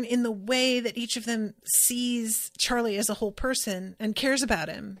totally different in the way that each of them sees Charlie as a whole person and cares about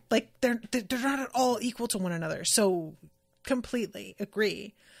him. Like they're not at all equal to one another. So completely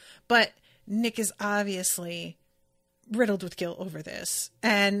agree. But Nick is obviously riddled with guilt over this.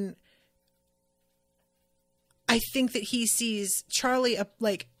 And I think that he sees Charlie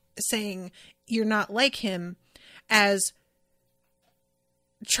like saying, you're not like him, as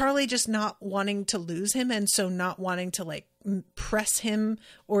Charlie just not wanting to lose him. And so not wanting to like press him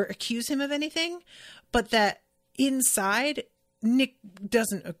or accuse him of anything, but that inside Nick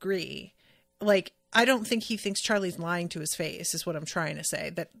doesn't agree. Like, I don't think he thinks Charlie's lying to his face is what I'm trying to say.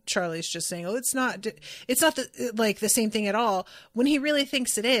 That Charlie's just saying, oh, it's not the same thing at all. When he really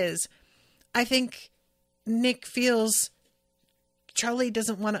thinks it is. I think Nick feels Charlie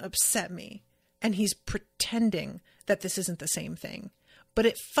doesn't want to upset me. And he's pretending that this isn't the same thing. But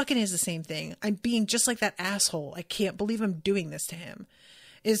it fucking is the same thing. I'm being just like that asshole. I can't believe I'm doing this to him.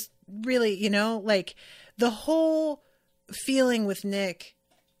 Is really, you know, like the whole feeling with Nick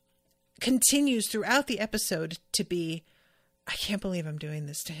continues throughout the episode to be, I can't believe I'm doing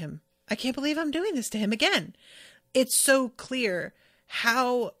this to him. I can't believe I'm doing this to him again. It's so clear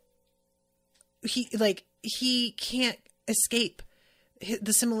how he can't escape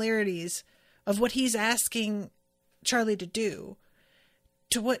the similarities of what he's asking Charlie to do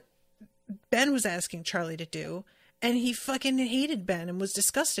to what Ben was asking Charlie to do. And he fucking hated Ben and was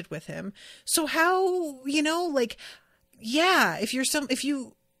disgusted with him. So how, you know, like, yeah, if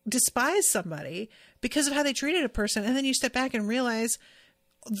you despise somebody because of how they treated a person, and then you step back and realize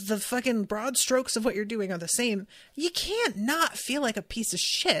the fucking broad strokes of what you're doing are the same, you can't not feel like a piece of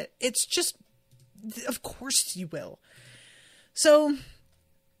shit. It's just, of course you will. So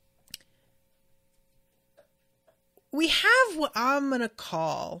we have what I'm going to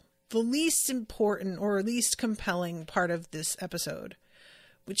call the least important or least compelling part of this episode,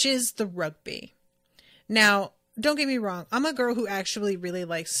 which is the rugby. Now, don't get me wrong. I'm a girl who actually really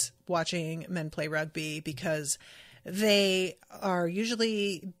likes watching men play rugby because they are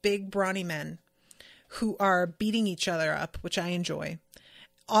usually big, brawny men who are beating each other up, which I enjoy.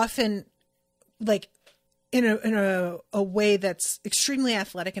 Often, like, in a way that's extremely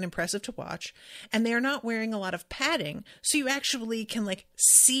athletic and impressive to watch. And they are not wearing a lot of padding, so you actually can, like,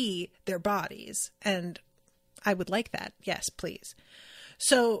 see their bodies. And I would like that. Yes, please.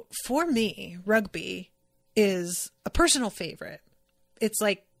 So, for me, rugby is a personal favorite. It's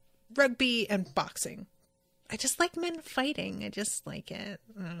like rugby and boxing. I just like men fighting. I just like it.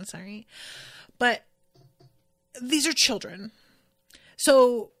 I'm sorry. But these are children.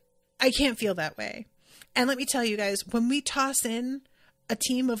 So I can't feel that way. And let me tell you guys, when we toss in a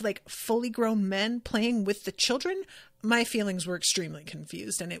team of like fully grown men playing with the children, my feelings were extremely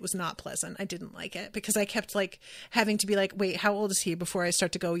confused and it was not pleasant. I didn't like it because I kept like having to be like, wait, how old is he before I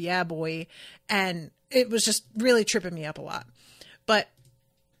start to go, yeah, boy. And it was just really tripping me up a lot. But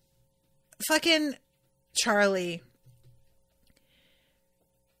fucking Charlie,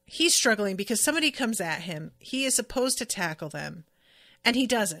 he's struggling because somebody comes at him. He is supposed to tackle them, and he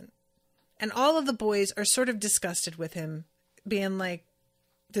doesn't. And all of the boys are sort of disgusted with him, being like,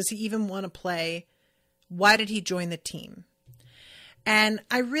 does he even want to play? Why did he join the team? And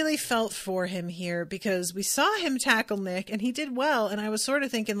I really felt for him here because we saw him tackle Nick and he did well. And I was sort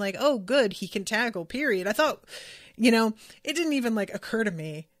of thinking like, oh, good, he can tackle, period. I thought, it didn't even like occur to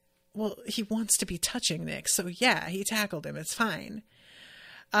me. Well, he wants to be touching Nick. So yeah, he tackled him. It's fine.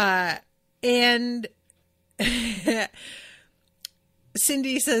 And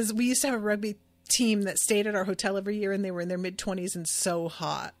Cindy says, we used to have a rugby team that stayed at our hotel every year and they were in their mid-20s and so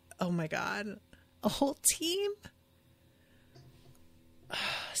hot. Oh my God. A whole team?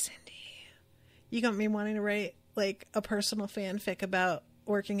 Oh, Cindy. You got me wanting to write like a personal fanfic about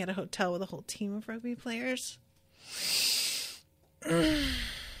working at a hotel with a whole team of rugby players. Let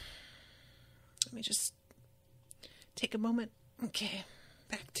me just take a moment. Okay.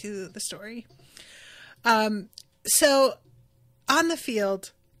 Back to the story. So on the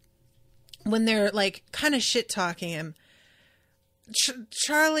field, when they're like kind of shit talking him,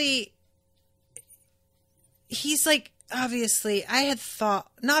 Charlie, he's like, obviously, I had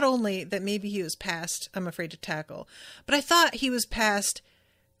thought not only that maybe he was past I'm afraid to tackle, but I thought he was past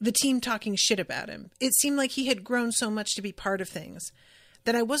the team talking shit about him. It seemed like he had grown so much to be part of things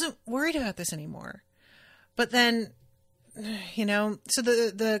that I wasn't worried about this anymore. But then, so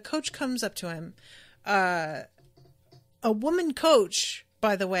the coach comes up to him, a woman coach,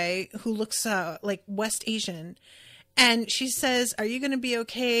 by the way, who looks like West Asian, and she says, "Are you going to be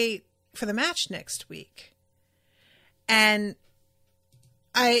okay for the match next week?" And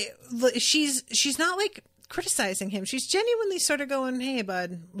she's not like criticizing him. She's genuinely sort of going, "Hey,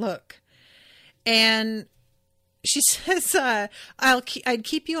 bud, look." And she says, I'd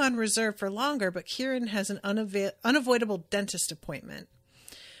keep you on reserve for longer, but Kieran has an unavoidable dentist appointment.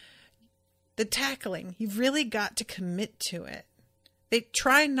 The tackling, you've really got to commit to it. They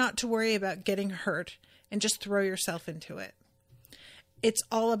try not to worry about getting hurt and just throw yourself into it. It's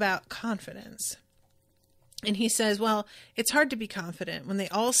all about confidence. And he says, well, it's hard to be confident when they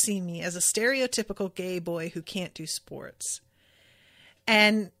all see me as a stereotypical gay boy who can't do sports.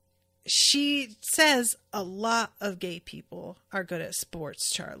 And she says a lot of gay people are good at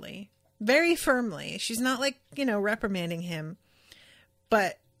sports, Charlie. Very firmly. She's not like, reprimanding him.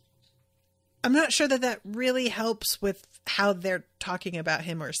 But I'm not sure that really helps with how they're talking about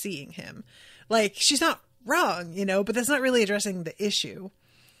him or seeing him. Like, she's not wrong, but that's not really addressing the issue.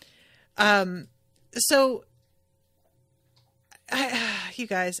 So, you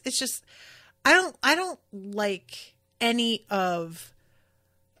guys, it's just, I don't like any of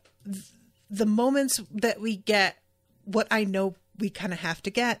the moments that we get what I know we kind of have to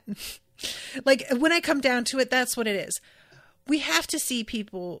get. Like, when I come down to it, that's what it is. We have to see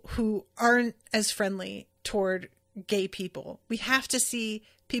people who aren't as friendly toward gay people. We have to see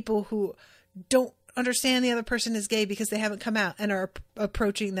people who don't understand the other person is gay because they haven't come out and are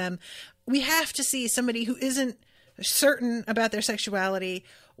approaching them. We have to see somebody who isn't certain about their sexuality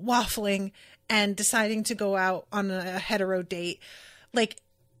waffling and deciding to go out on a hetero date. Like,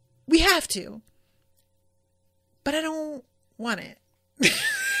 we have to. But I don't want it.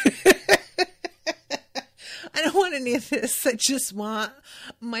 I don't want any of this. I just want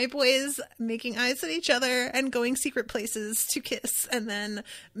my boys making eyes at each other and going secret places to kiss and then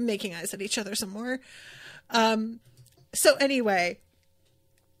making eyes at each other some more. So anyway,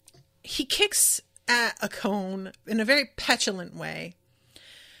 he kicks at a cone in a very petulant way.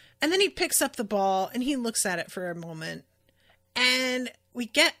 And then he picks up the ball and he looks at it for a moment. And we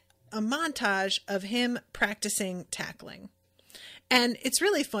get a montage of him practicing tackling. And it's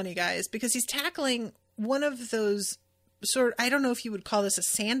really funny, guys, because he's tackling one of those I don't know if you would call this a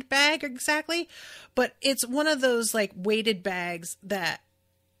sandbag exactly, but it's one of those like weighted bags that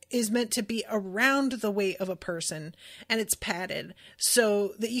is meant to be around the weight of a person, and it's padded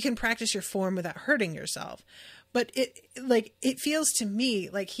so that you can practice your form without hurting yourself. But it feels to me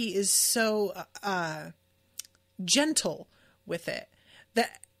like he is so gentle with it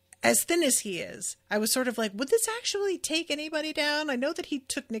that as thin as he is, I was sort of like, would this actually take anybody down? I know that he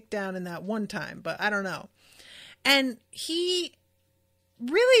took Nick down in that one time, but I don't know. And he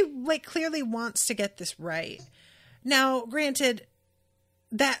really clearly wants to get this right. Now, granted,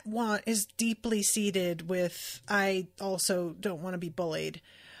 that want is deeply seated with, I also don't want to be bullied,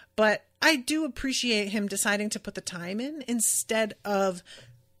 but I do appreciate him deciding to put the time in instead of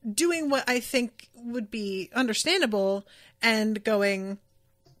doing what I think would be understandable and going,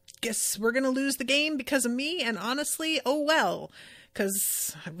 guess we're going to lose the game because of me. And honestly, oh well,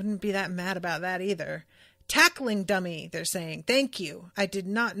 because I wouldn't be that mad about that either. Tackling dummy, they're saying. Thank you. I did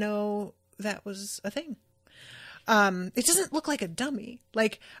not know that was a thing. It doesn't look like a dummy.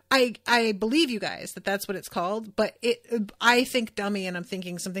 Like, I believe you guys that that's what it's called, but I think dummy and I'm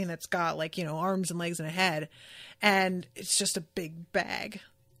thinking something that's got like, you know, arms and legs and a head, and it's just a big bag.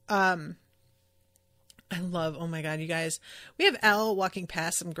 I love, oh my God, you guys, we have Elle walking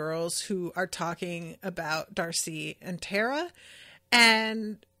past some girls who are talking about Darcy and Tara,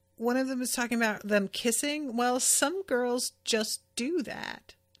 and one of them is talking about them kissing. Well, some girls just do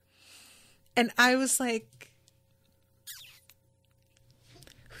that. And I was like,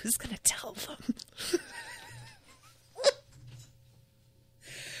 who's going to tell them?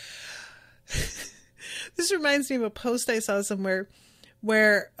 This reminds me of a post I saw somewhere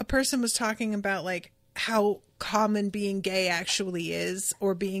where a person was talking about like how common being gay actually is,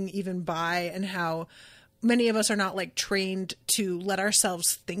 or being even bi, and how many of us are not like trained to let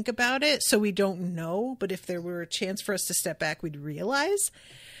ourselves think about it. So we don't know, but if there were a chance for us to step back, we'd realize.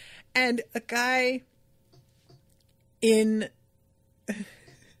 And a guy in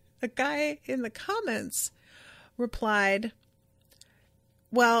the comments replied,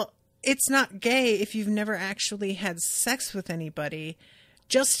 well, it's not gay if you've never actually had sex with anybody.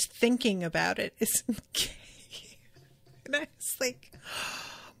 Just thinking about it isn't gay. And I was like,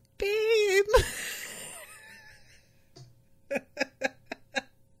 babe.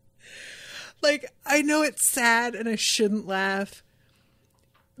 Like, I know it's sad and I shouldn't laugh,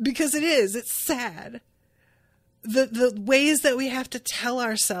 because it is. It's sad. The ways that we have to tell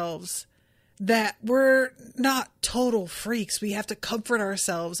ourselves that we're not total freaks. We have to comfort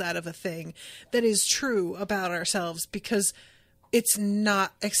ourselves out of a thing that is true about ourselves because it's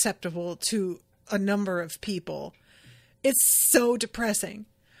not acceptable to a number of people. It's so depressing.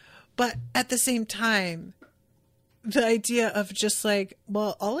 But at the same time, the idea of just like,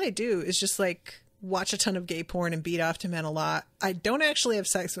 well, all I do is just like watch a ton of gay porn and beat off to men a lot. I don't actually have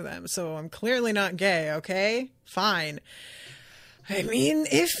sex with them, so I'm clearly not gay, okay? Fine. I mean,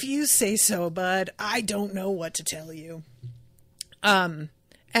 if you say so, bud, I don't know what to tell you. And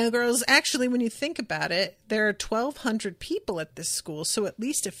girls, actually, when you think about it, there are 1,200 people at this school, so at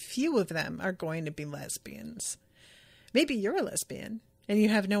least a few of them are going to be lesbians. Maybe you're a lesbian and you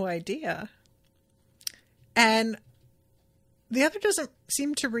have no idea. And the other doesn't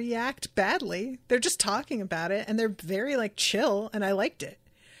seem to react badly. They're just talking about it and they're very like chill, and I liked it.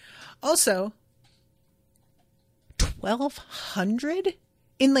 Also, 1,200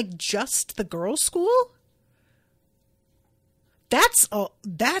 in like just the girls' school?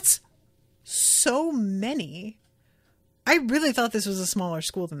 That's so many. I really thought this was a smaller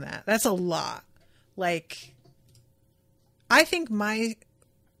school than that. That's a lot. Like, I think my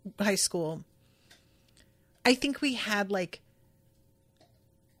high school, I think we had like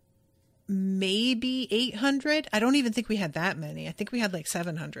maybe 800. I don't even think we had that many. I think we had like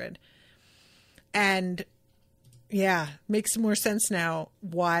 700. And yeah, makes more sense now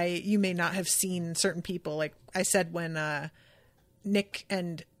why you may not have seen certain people. Like I said, when Nick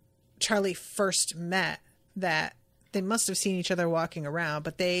and Charlie first met, that they must have seen each other walking around,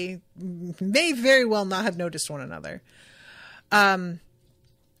 but they may very well not have noticed one another.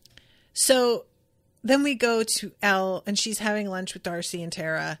 So then we go to Elle, and she's having lunch with Darcy and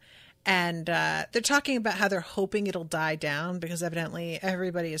Tara, and they're talking about how they're hoping it'll die down because evidently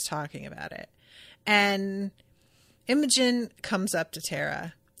everybody is talking about it. And Imogen comes up to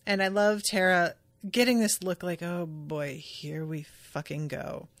Tara, and I love Tara getting this look like, oh boy, here we fucking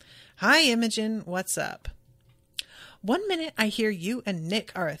go. Hi, Imogen, what's up? One minute I hear you and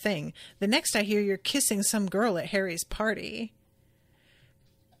Nick are a thing. The next I hear you're kissing some girl at Harry's party.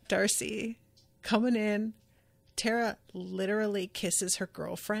 Darcy coming in. Tara literally kisses her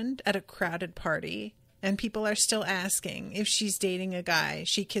girlfriend at a crowded party, and people are still asking if she's dating a guy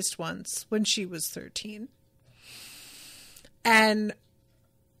she kissed once when she was 13. And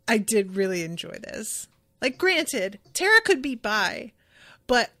I did really enjoy this. Like, granted, Tara could be bi,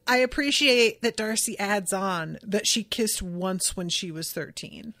 but I appreciate that Darcy adds on that she kissed once when she was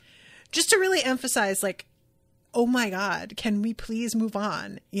 13. Just to really emphasize, like, oh my God, can we please move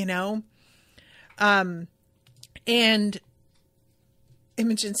on, you know? And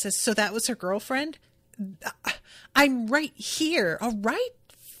Imogen says, so that was her girlfriend? I'm right here. All right,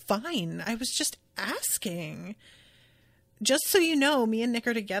 fine. I was just asking. Just so you know, me and Nick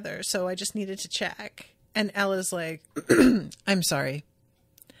are together, so I just needed to check. And Ella's like, I'm sorry.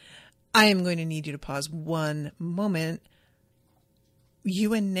 I am going to need you to pause one moment.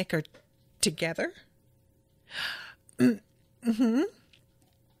 You and Nick are together? Mm-hmm.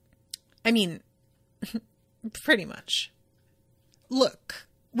 I mean, pretty much. look,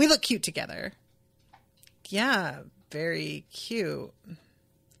 we look cute together. Yeah, very cute.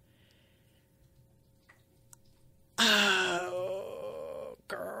 Oh,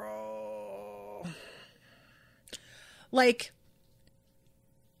 girl. Like,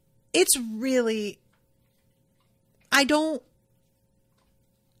 it's really, I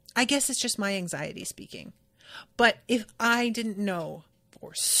guess it's just my anxiety speaking. But if I didn't know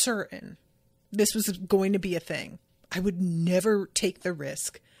for certain this was going to be a thing, I would never take the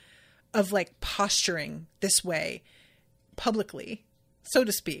risk of like posturing this way publicly, so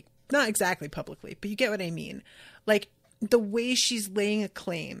to speak. Not exactly publicly, but you get what I mean. Like the way she's laying a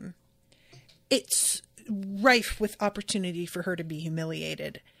claim, it's rife with opportunity for her to be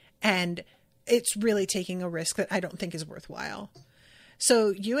humiliated. And it's really taking a risk that I don't think is worthwhile. So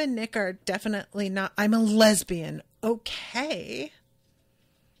you and Nick are definitely not, I'm a lesbian. Okay.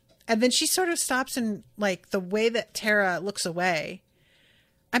 And then she sort of stops, and like the way that Tara looks away,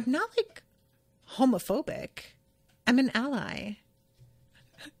 I'm not like homophobic. I'm an ally.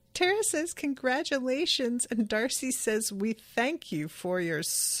 Tara says, congratulations. And Darcy says, we thank you for your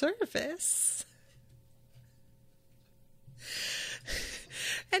service.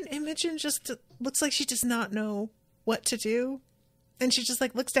 And Imogen just looks like she does not know what to do. And she just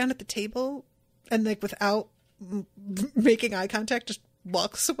like looks down at the table and like without making eye contact just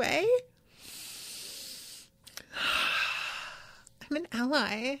walks away. I'm an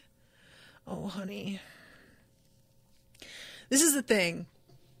ally. Oh, honey. This is the thing.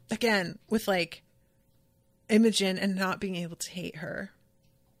 Again, with like Imogen and not being able to hate her.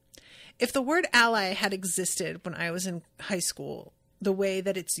 If the word ally had existed when I was in high school, the way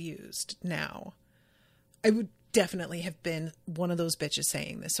that it's used now, I would definitely have been one of those bitches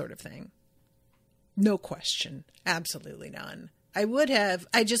saying this sort of thing. No question. Absolutely none. I would have.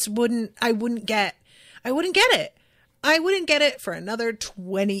 I wouldn't get it. I wouldn't get it for another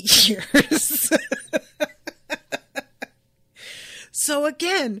 20 years. So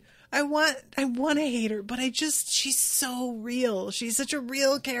again, I want to hate her, but she's so real. She's such a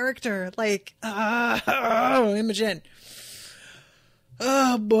real character. Like, Imogen.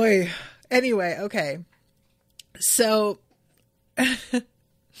 Oh boy. Anyway, okay. So the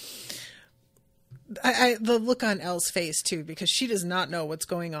look on Elle's face too, because she does not know what's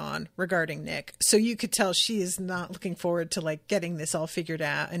going on regarding Nick. So you could tell she is not looking forward to like getting this all figured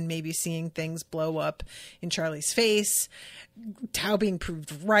out and maybe seeing things blow up in Charlie's face, Tao being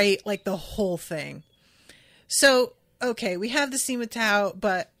proved right, like the whole thing. So, okay, we have the scene with Tao,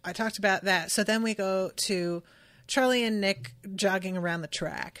 but I talked about that. So then we go to Charlie and Nick jogging around the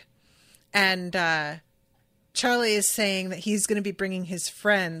track. And Charlie is saying that he's going to be bringing his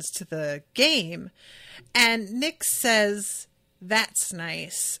friends to the game. And Nick says, that's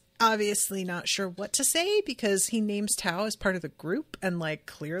nice. Obviously not sure what to say because he names Tao as part of the group. And like,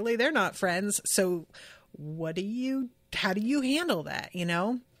 clearly they're not friends. So how do you handle that, you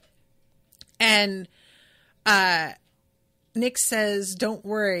know? And Nick says, don't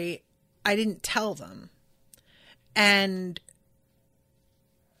worry, I didn't tell them. And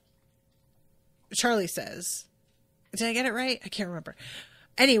Charlie says, did I get it right? I can't remember.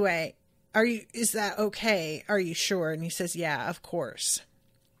 Anyway, is that okay? Are you sure? And he says, yeah, of course.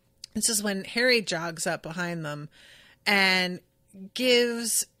 This is when Harry jogs up behind them and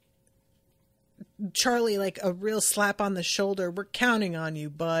gives Charlie like a real slap on the shoulder. We're counting on you,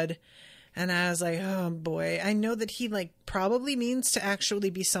 bud. And I was like, oh boy, I know that he like probably means to actually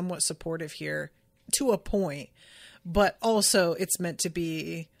be somewhat supportive here to a point, but also it's meant to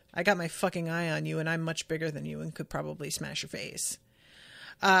be, I got my fucking eye on you and I'm much bigger than you and could probably smash your face.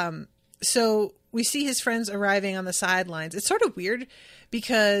 So we see his friends arriving on the sidelines. It's sort of weird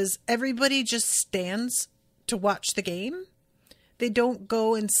because everybody just stands to watch the game. They don't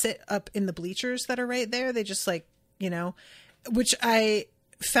go and sit up in the bleachers that are right there. They just like, you know, which I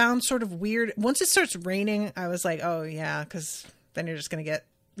found sort of weird. Once it starts raining, I was like, oh yeah, because then you're just going to get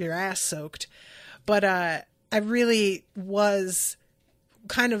your ass soaked. But I really was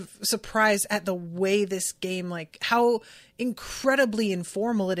kind of surprised at the way this game, like how incredibly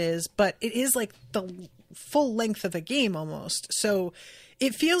informal it is, but it is like the full length of a game almost. So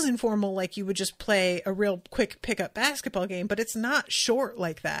it feels informal, like you would just play a real quick pickup basketball game, but it's not short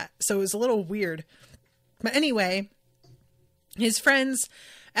like that. So it was a little weird. But anyway, his friends,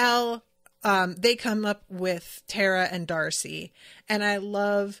 they come up with Tara and Darcy. And I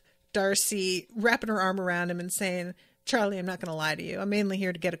love Darcy wrapping her arm around him and saying, Charlie, I'm not going to lie to you. I'm mainly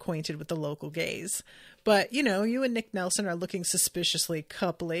here to get acquainted with the local gays. But, you know, you and Nick Nelson are looking suspiciously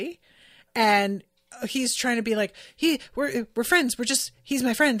coupley. And he's trying to be like, we're friends. He's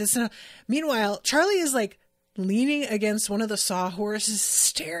my friend. Meanwhile, Charlie is like leaning against one of the sawhorses,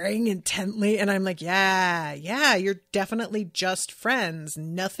 staring intently. And I'm like, yeah, you're definitely just friends.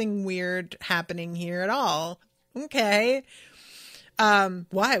 Nothing weird happening here at all. Okay.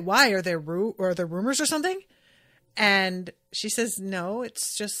 Why? Are there rumors or something? And she says, no,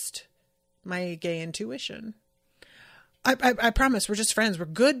 it's just my gay intuition. I promise we're just friends. We're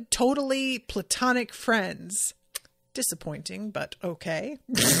good, totally platonic friends. Disappointing, but okay.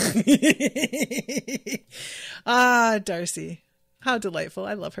 Darcy. How delightful.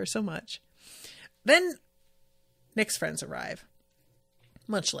 I love her so much. Then Nick's friends arrive.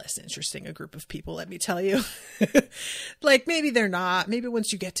 Much less interesting a group of people, let me tell you. Like, maybe they're not. Maybe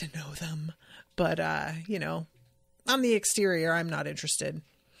once you get to know them. But, on the exterior, I'm not interested.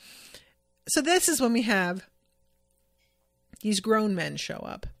 So this is when we have these grown men show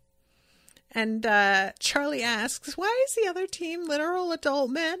up. And Charlie asks, why is the other team literal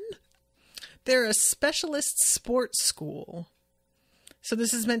adult men? They're a specialist sports school. So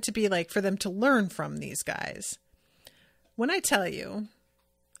this is meant to be like for them to learn from these guys. When I tell you,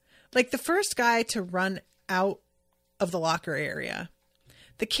 like the first guy to run out of the locker area,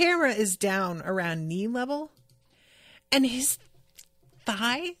 the camera is down around knee level, and his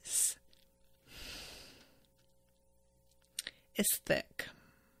thighs is thick.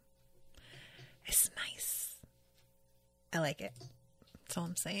 It's nice. I like it. That's all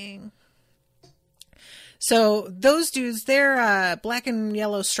I'm saying. So those dudes, they're black and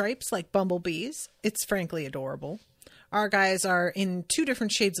yellow stripes like bumblebees. It's frankly adorable. Our guys are in 2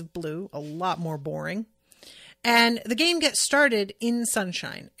 different shades of blue, a lot more boring. And the game gets started in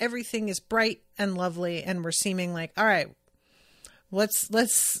sunshine. Everything is bright and lovely, and we're seeming like, all right, let's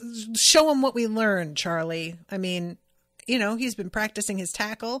show them what we learned, Charlie. I mean, he's been practicing his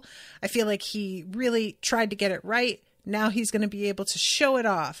tackle. I feel like he really tried to get it right. Now he's going to be able to show it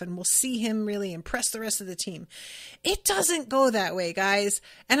off, and we'll see him really impress the rest of the team. It doesn't go that way, guys.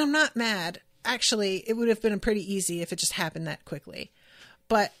 And I'm not mad. Actually, it would have been pretty easy if it just happened that quickly.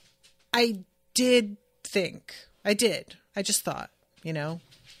 But I just thought,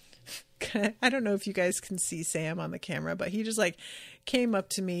 I don't know if you guys can see Sam on the camera, but he just like came up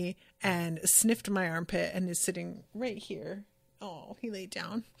to me and sniffed my armpit and is sitting right here. Oh, he laid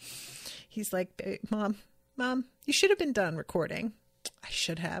down. He's like, Mom, you should have been done recording. I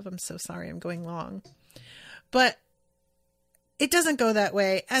should have. I'm so sorry. I'm going long. But it doesn't go that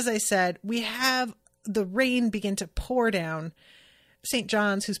way. As I said, we have the rain begin to pour down. St.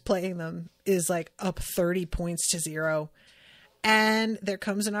 John's, who's playing them, is like up 30 points to 0. And there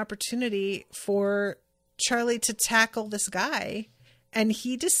comes an opportunity for Charlie to tackle this guy. And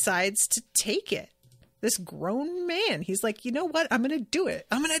he decides to take it. This grown man. He's like, you know what? I'm going to do it.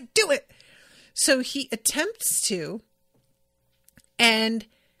 So he attempts to. And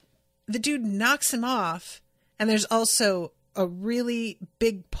the dude knocks him off. And there's also a really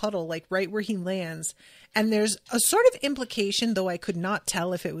big puddle, like right where he lands. And there's a sort of implication, though I could not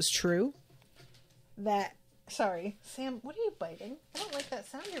tell if it was true, that... Sorry, Sam, what are you biting? I don't like that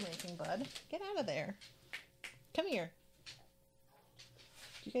sound you're making, bud. Get out of there. Come here.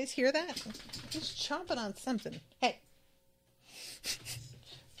 Do you guys hear that? He's chomping on something. Hey.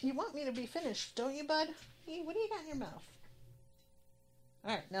 You want me to be finished, don't you, bud? Hey, what do you got in your mouth?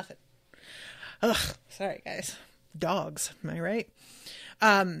 Alright, nothing. Ugh, sorry, guys. Dogs, am I right?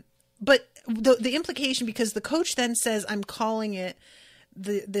 But the implication, because the coach then says, I'm calling it,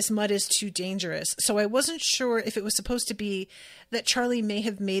 this mud is too dangerous. So I wasn't sure if it was supposed to be that Charlie may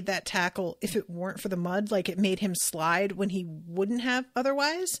have made that tackle if it weren't for the mud, like it made him slide when he wouldn't have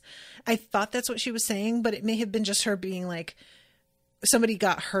otherwise. I thought that's what she was saying, but it may have been just her being like, somebody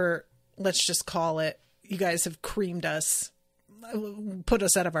got hurt. Let's just call it. You guys have creamed us, put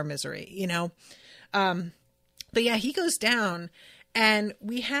us out of our misery, But yeah, he goes down, and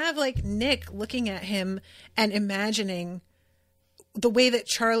we have like Nick looking at him and imagining the way that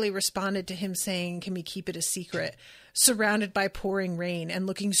Charlie responded to him saying, can we keep it a secret, surrounded by pouring rain and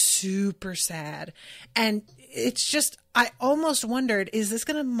looking super sad. And it's just, I almost wondered, is this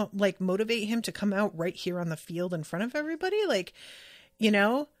going to motivate him to come out right here on the field in front of everybody?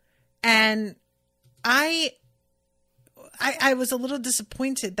 And I was a little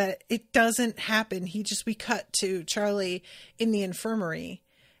disappointed that it doesn't happen. we cut to Charlie in the infirmary,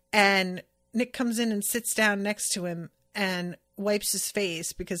 and Nick comes in and sits down next to him and wipes his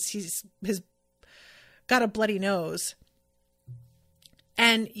face because he's got a bloody nose.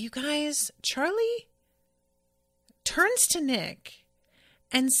 And you guys, Charlie turns to Nick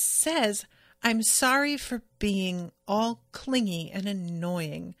and says, I'm sorry for being all clingy and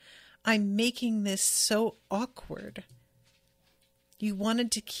annoying. I'm making this so awkward. You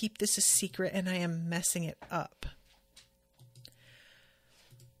wanted to keep this a secret, and I am messing it up.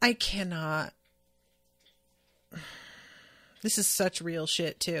 I cannot. This is such real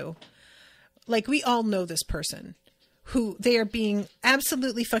shit, too. Like, we all know this person who they are being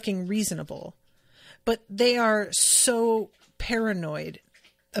absolutely fucking reasonable, but they are so paranoid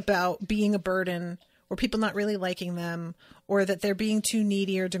about being a burden or people not really liking them or that they're being too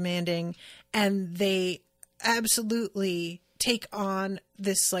needy or demanding. And they absolutely take on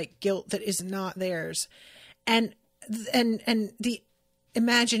this like guilt that is not theirs. And the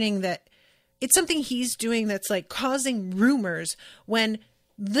imagining that it's something he's doing that's like causing rumors when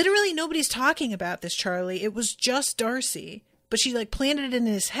literally nobody's talking about this, Charlie. It was just Darcy, but she like planted it in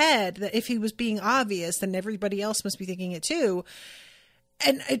his head that if he was being obvious, then everybody else must be thinking it too.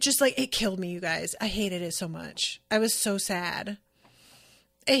 And it just like, it killed me, you guys. I hated it so much. I was so sad.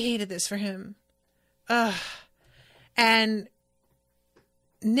 I hated this for him. Ugh. And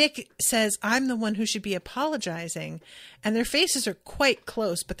Nick says, I'm the one who should be apologizing. And their faces are quite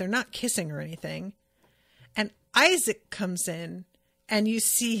close, but they're not kissing or anything. And Isaac comes in and you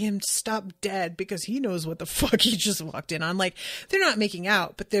see him stop dead because he knows what the fuck he just walked in on. Like, they're not making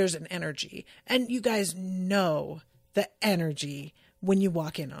out, but there's an energy. And you guys know the energy when you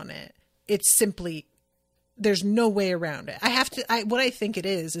walk in on it. It's simply, there's no way around it. What I think it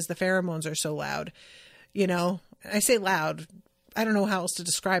is the pheromones are so loud. You know, I say loud. I don't know how else to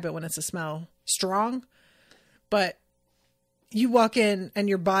describe it when it's a smell. Strong. But you walk in and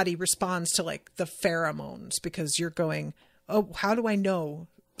your body responds to like the pheromones because you're going, oh, how do I know?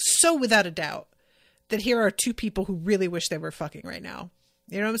 So without a doubt that here are two people who really wish they were fucking right now.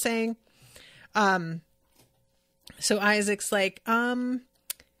 You know what I'm saying? So Isaac's like,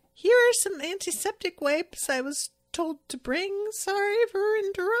 here are some antiseptic wipes I was told to bring. Sorry for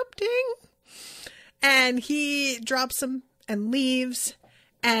interrupting. And he drops them and leaves.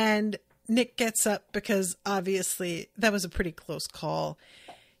 And Nick gets up because obviously that was a pretty close call.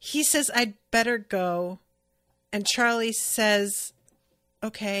 He says, I'd better go. And Charlie says,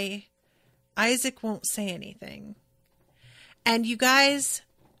 okay. Isaac won't say anything. And you guys,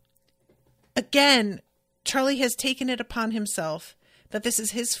 again, Charlie has taken it upon himself that this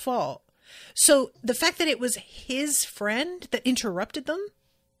is his fault. So the fact that it was his friend that interrupted them,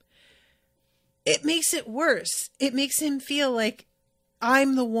 it makes it worse. It makes him feel like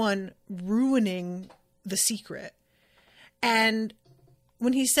I'm the one ruining the secret. And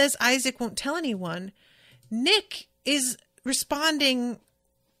when he says Isaac won't tell anyone, Nick is responding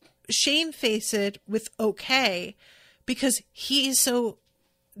shamefaced with okay because he is so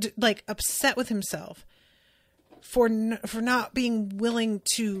like upset with himself for not being willing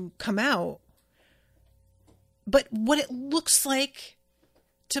to come out. But what it looks like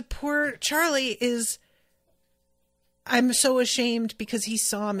to poor Charlie is, I'm so ashamed because he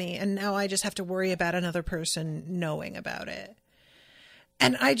saw me and now I just have to worry about another person knowing about it.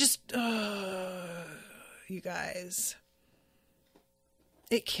 And I just, you guys,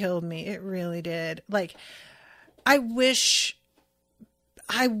 it killed me. It really did. Like, I wish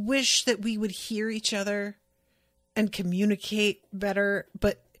that we would hear each other and communicate better,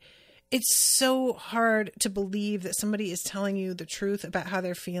 but it's so hard to believe that somebody is telling you the truth about how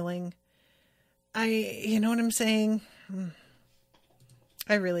they're feeling. You know what I'm saying?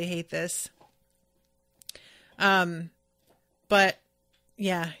 I really hate this. But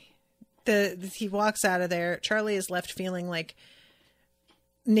yeah, he walks out of there. Charlie is left feeling like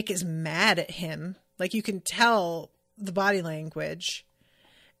Nick is mad at him. Like, you can tell the body language.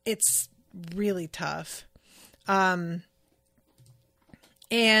 It's really tough. And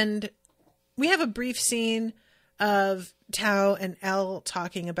we have a brief scene of Tao and Elle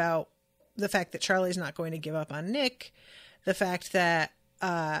talking about the fact that Charlie's not going to give up on Nick, the fact that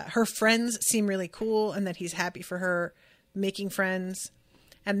her friends seem really cool and that he's happy for her making friends.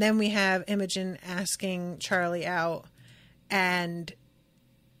 And then we have Imogen asking Charlie out and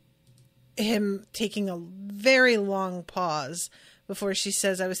him taking a very long pause before she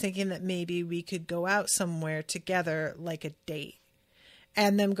says, I was thinking that maybe we could go out somewhere together like a date.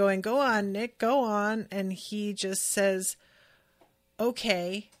 And them going, go on, Nick, go on. And he just says,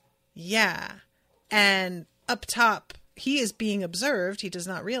 okay, yeah. And up top, he is being observed. He does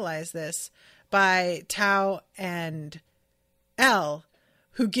not realize this by Tao and Elle,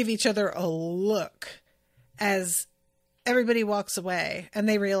 who give each other a look as everybody walks away and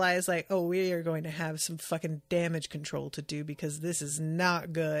they realize like, oh, we are going to have some fucking damage control to do because this is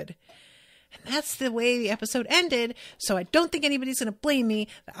not good. And that's the way the episode ended. So I don't think anybody's going to blame me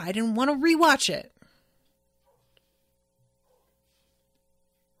that I didn't want to rewatch it.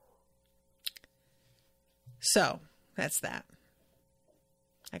 So that's that.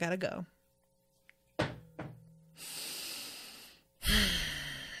 I gotta go.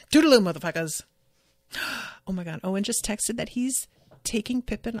 Toodaloo, motherfuckers. Oh my God. Owen just texted that he's taking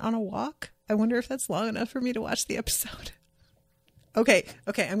Pippin on a walk. I wonder if that's long enough for me to watch the episode. Okay.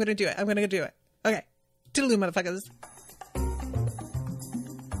 I'm going to do it. Okay. Toodaloo, motherfuckers.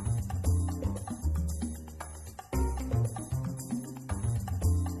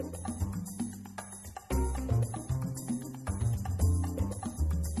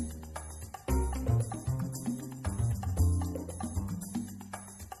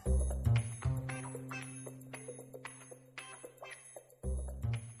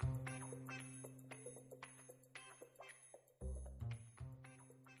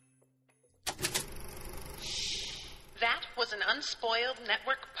 That was an Unspoiled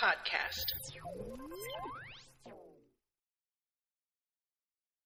Network podcast.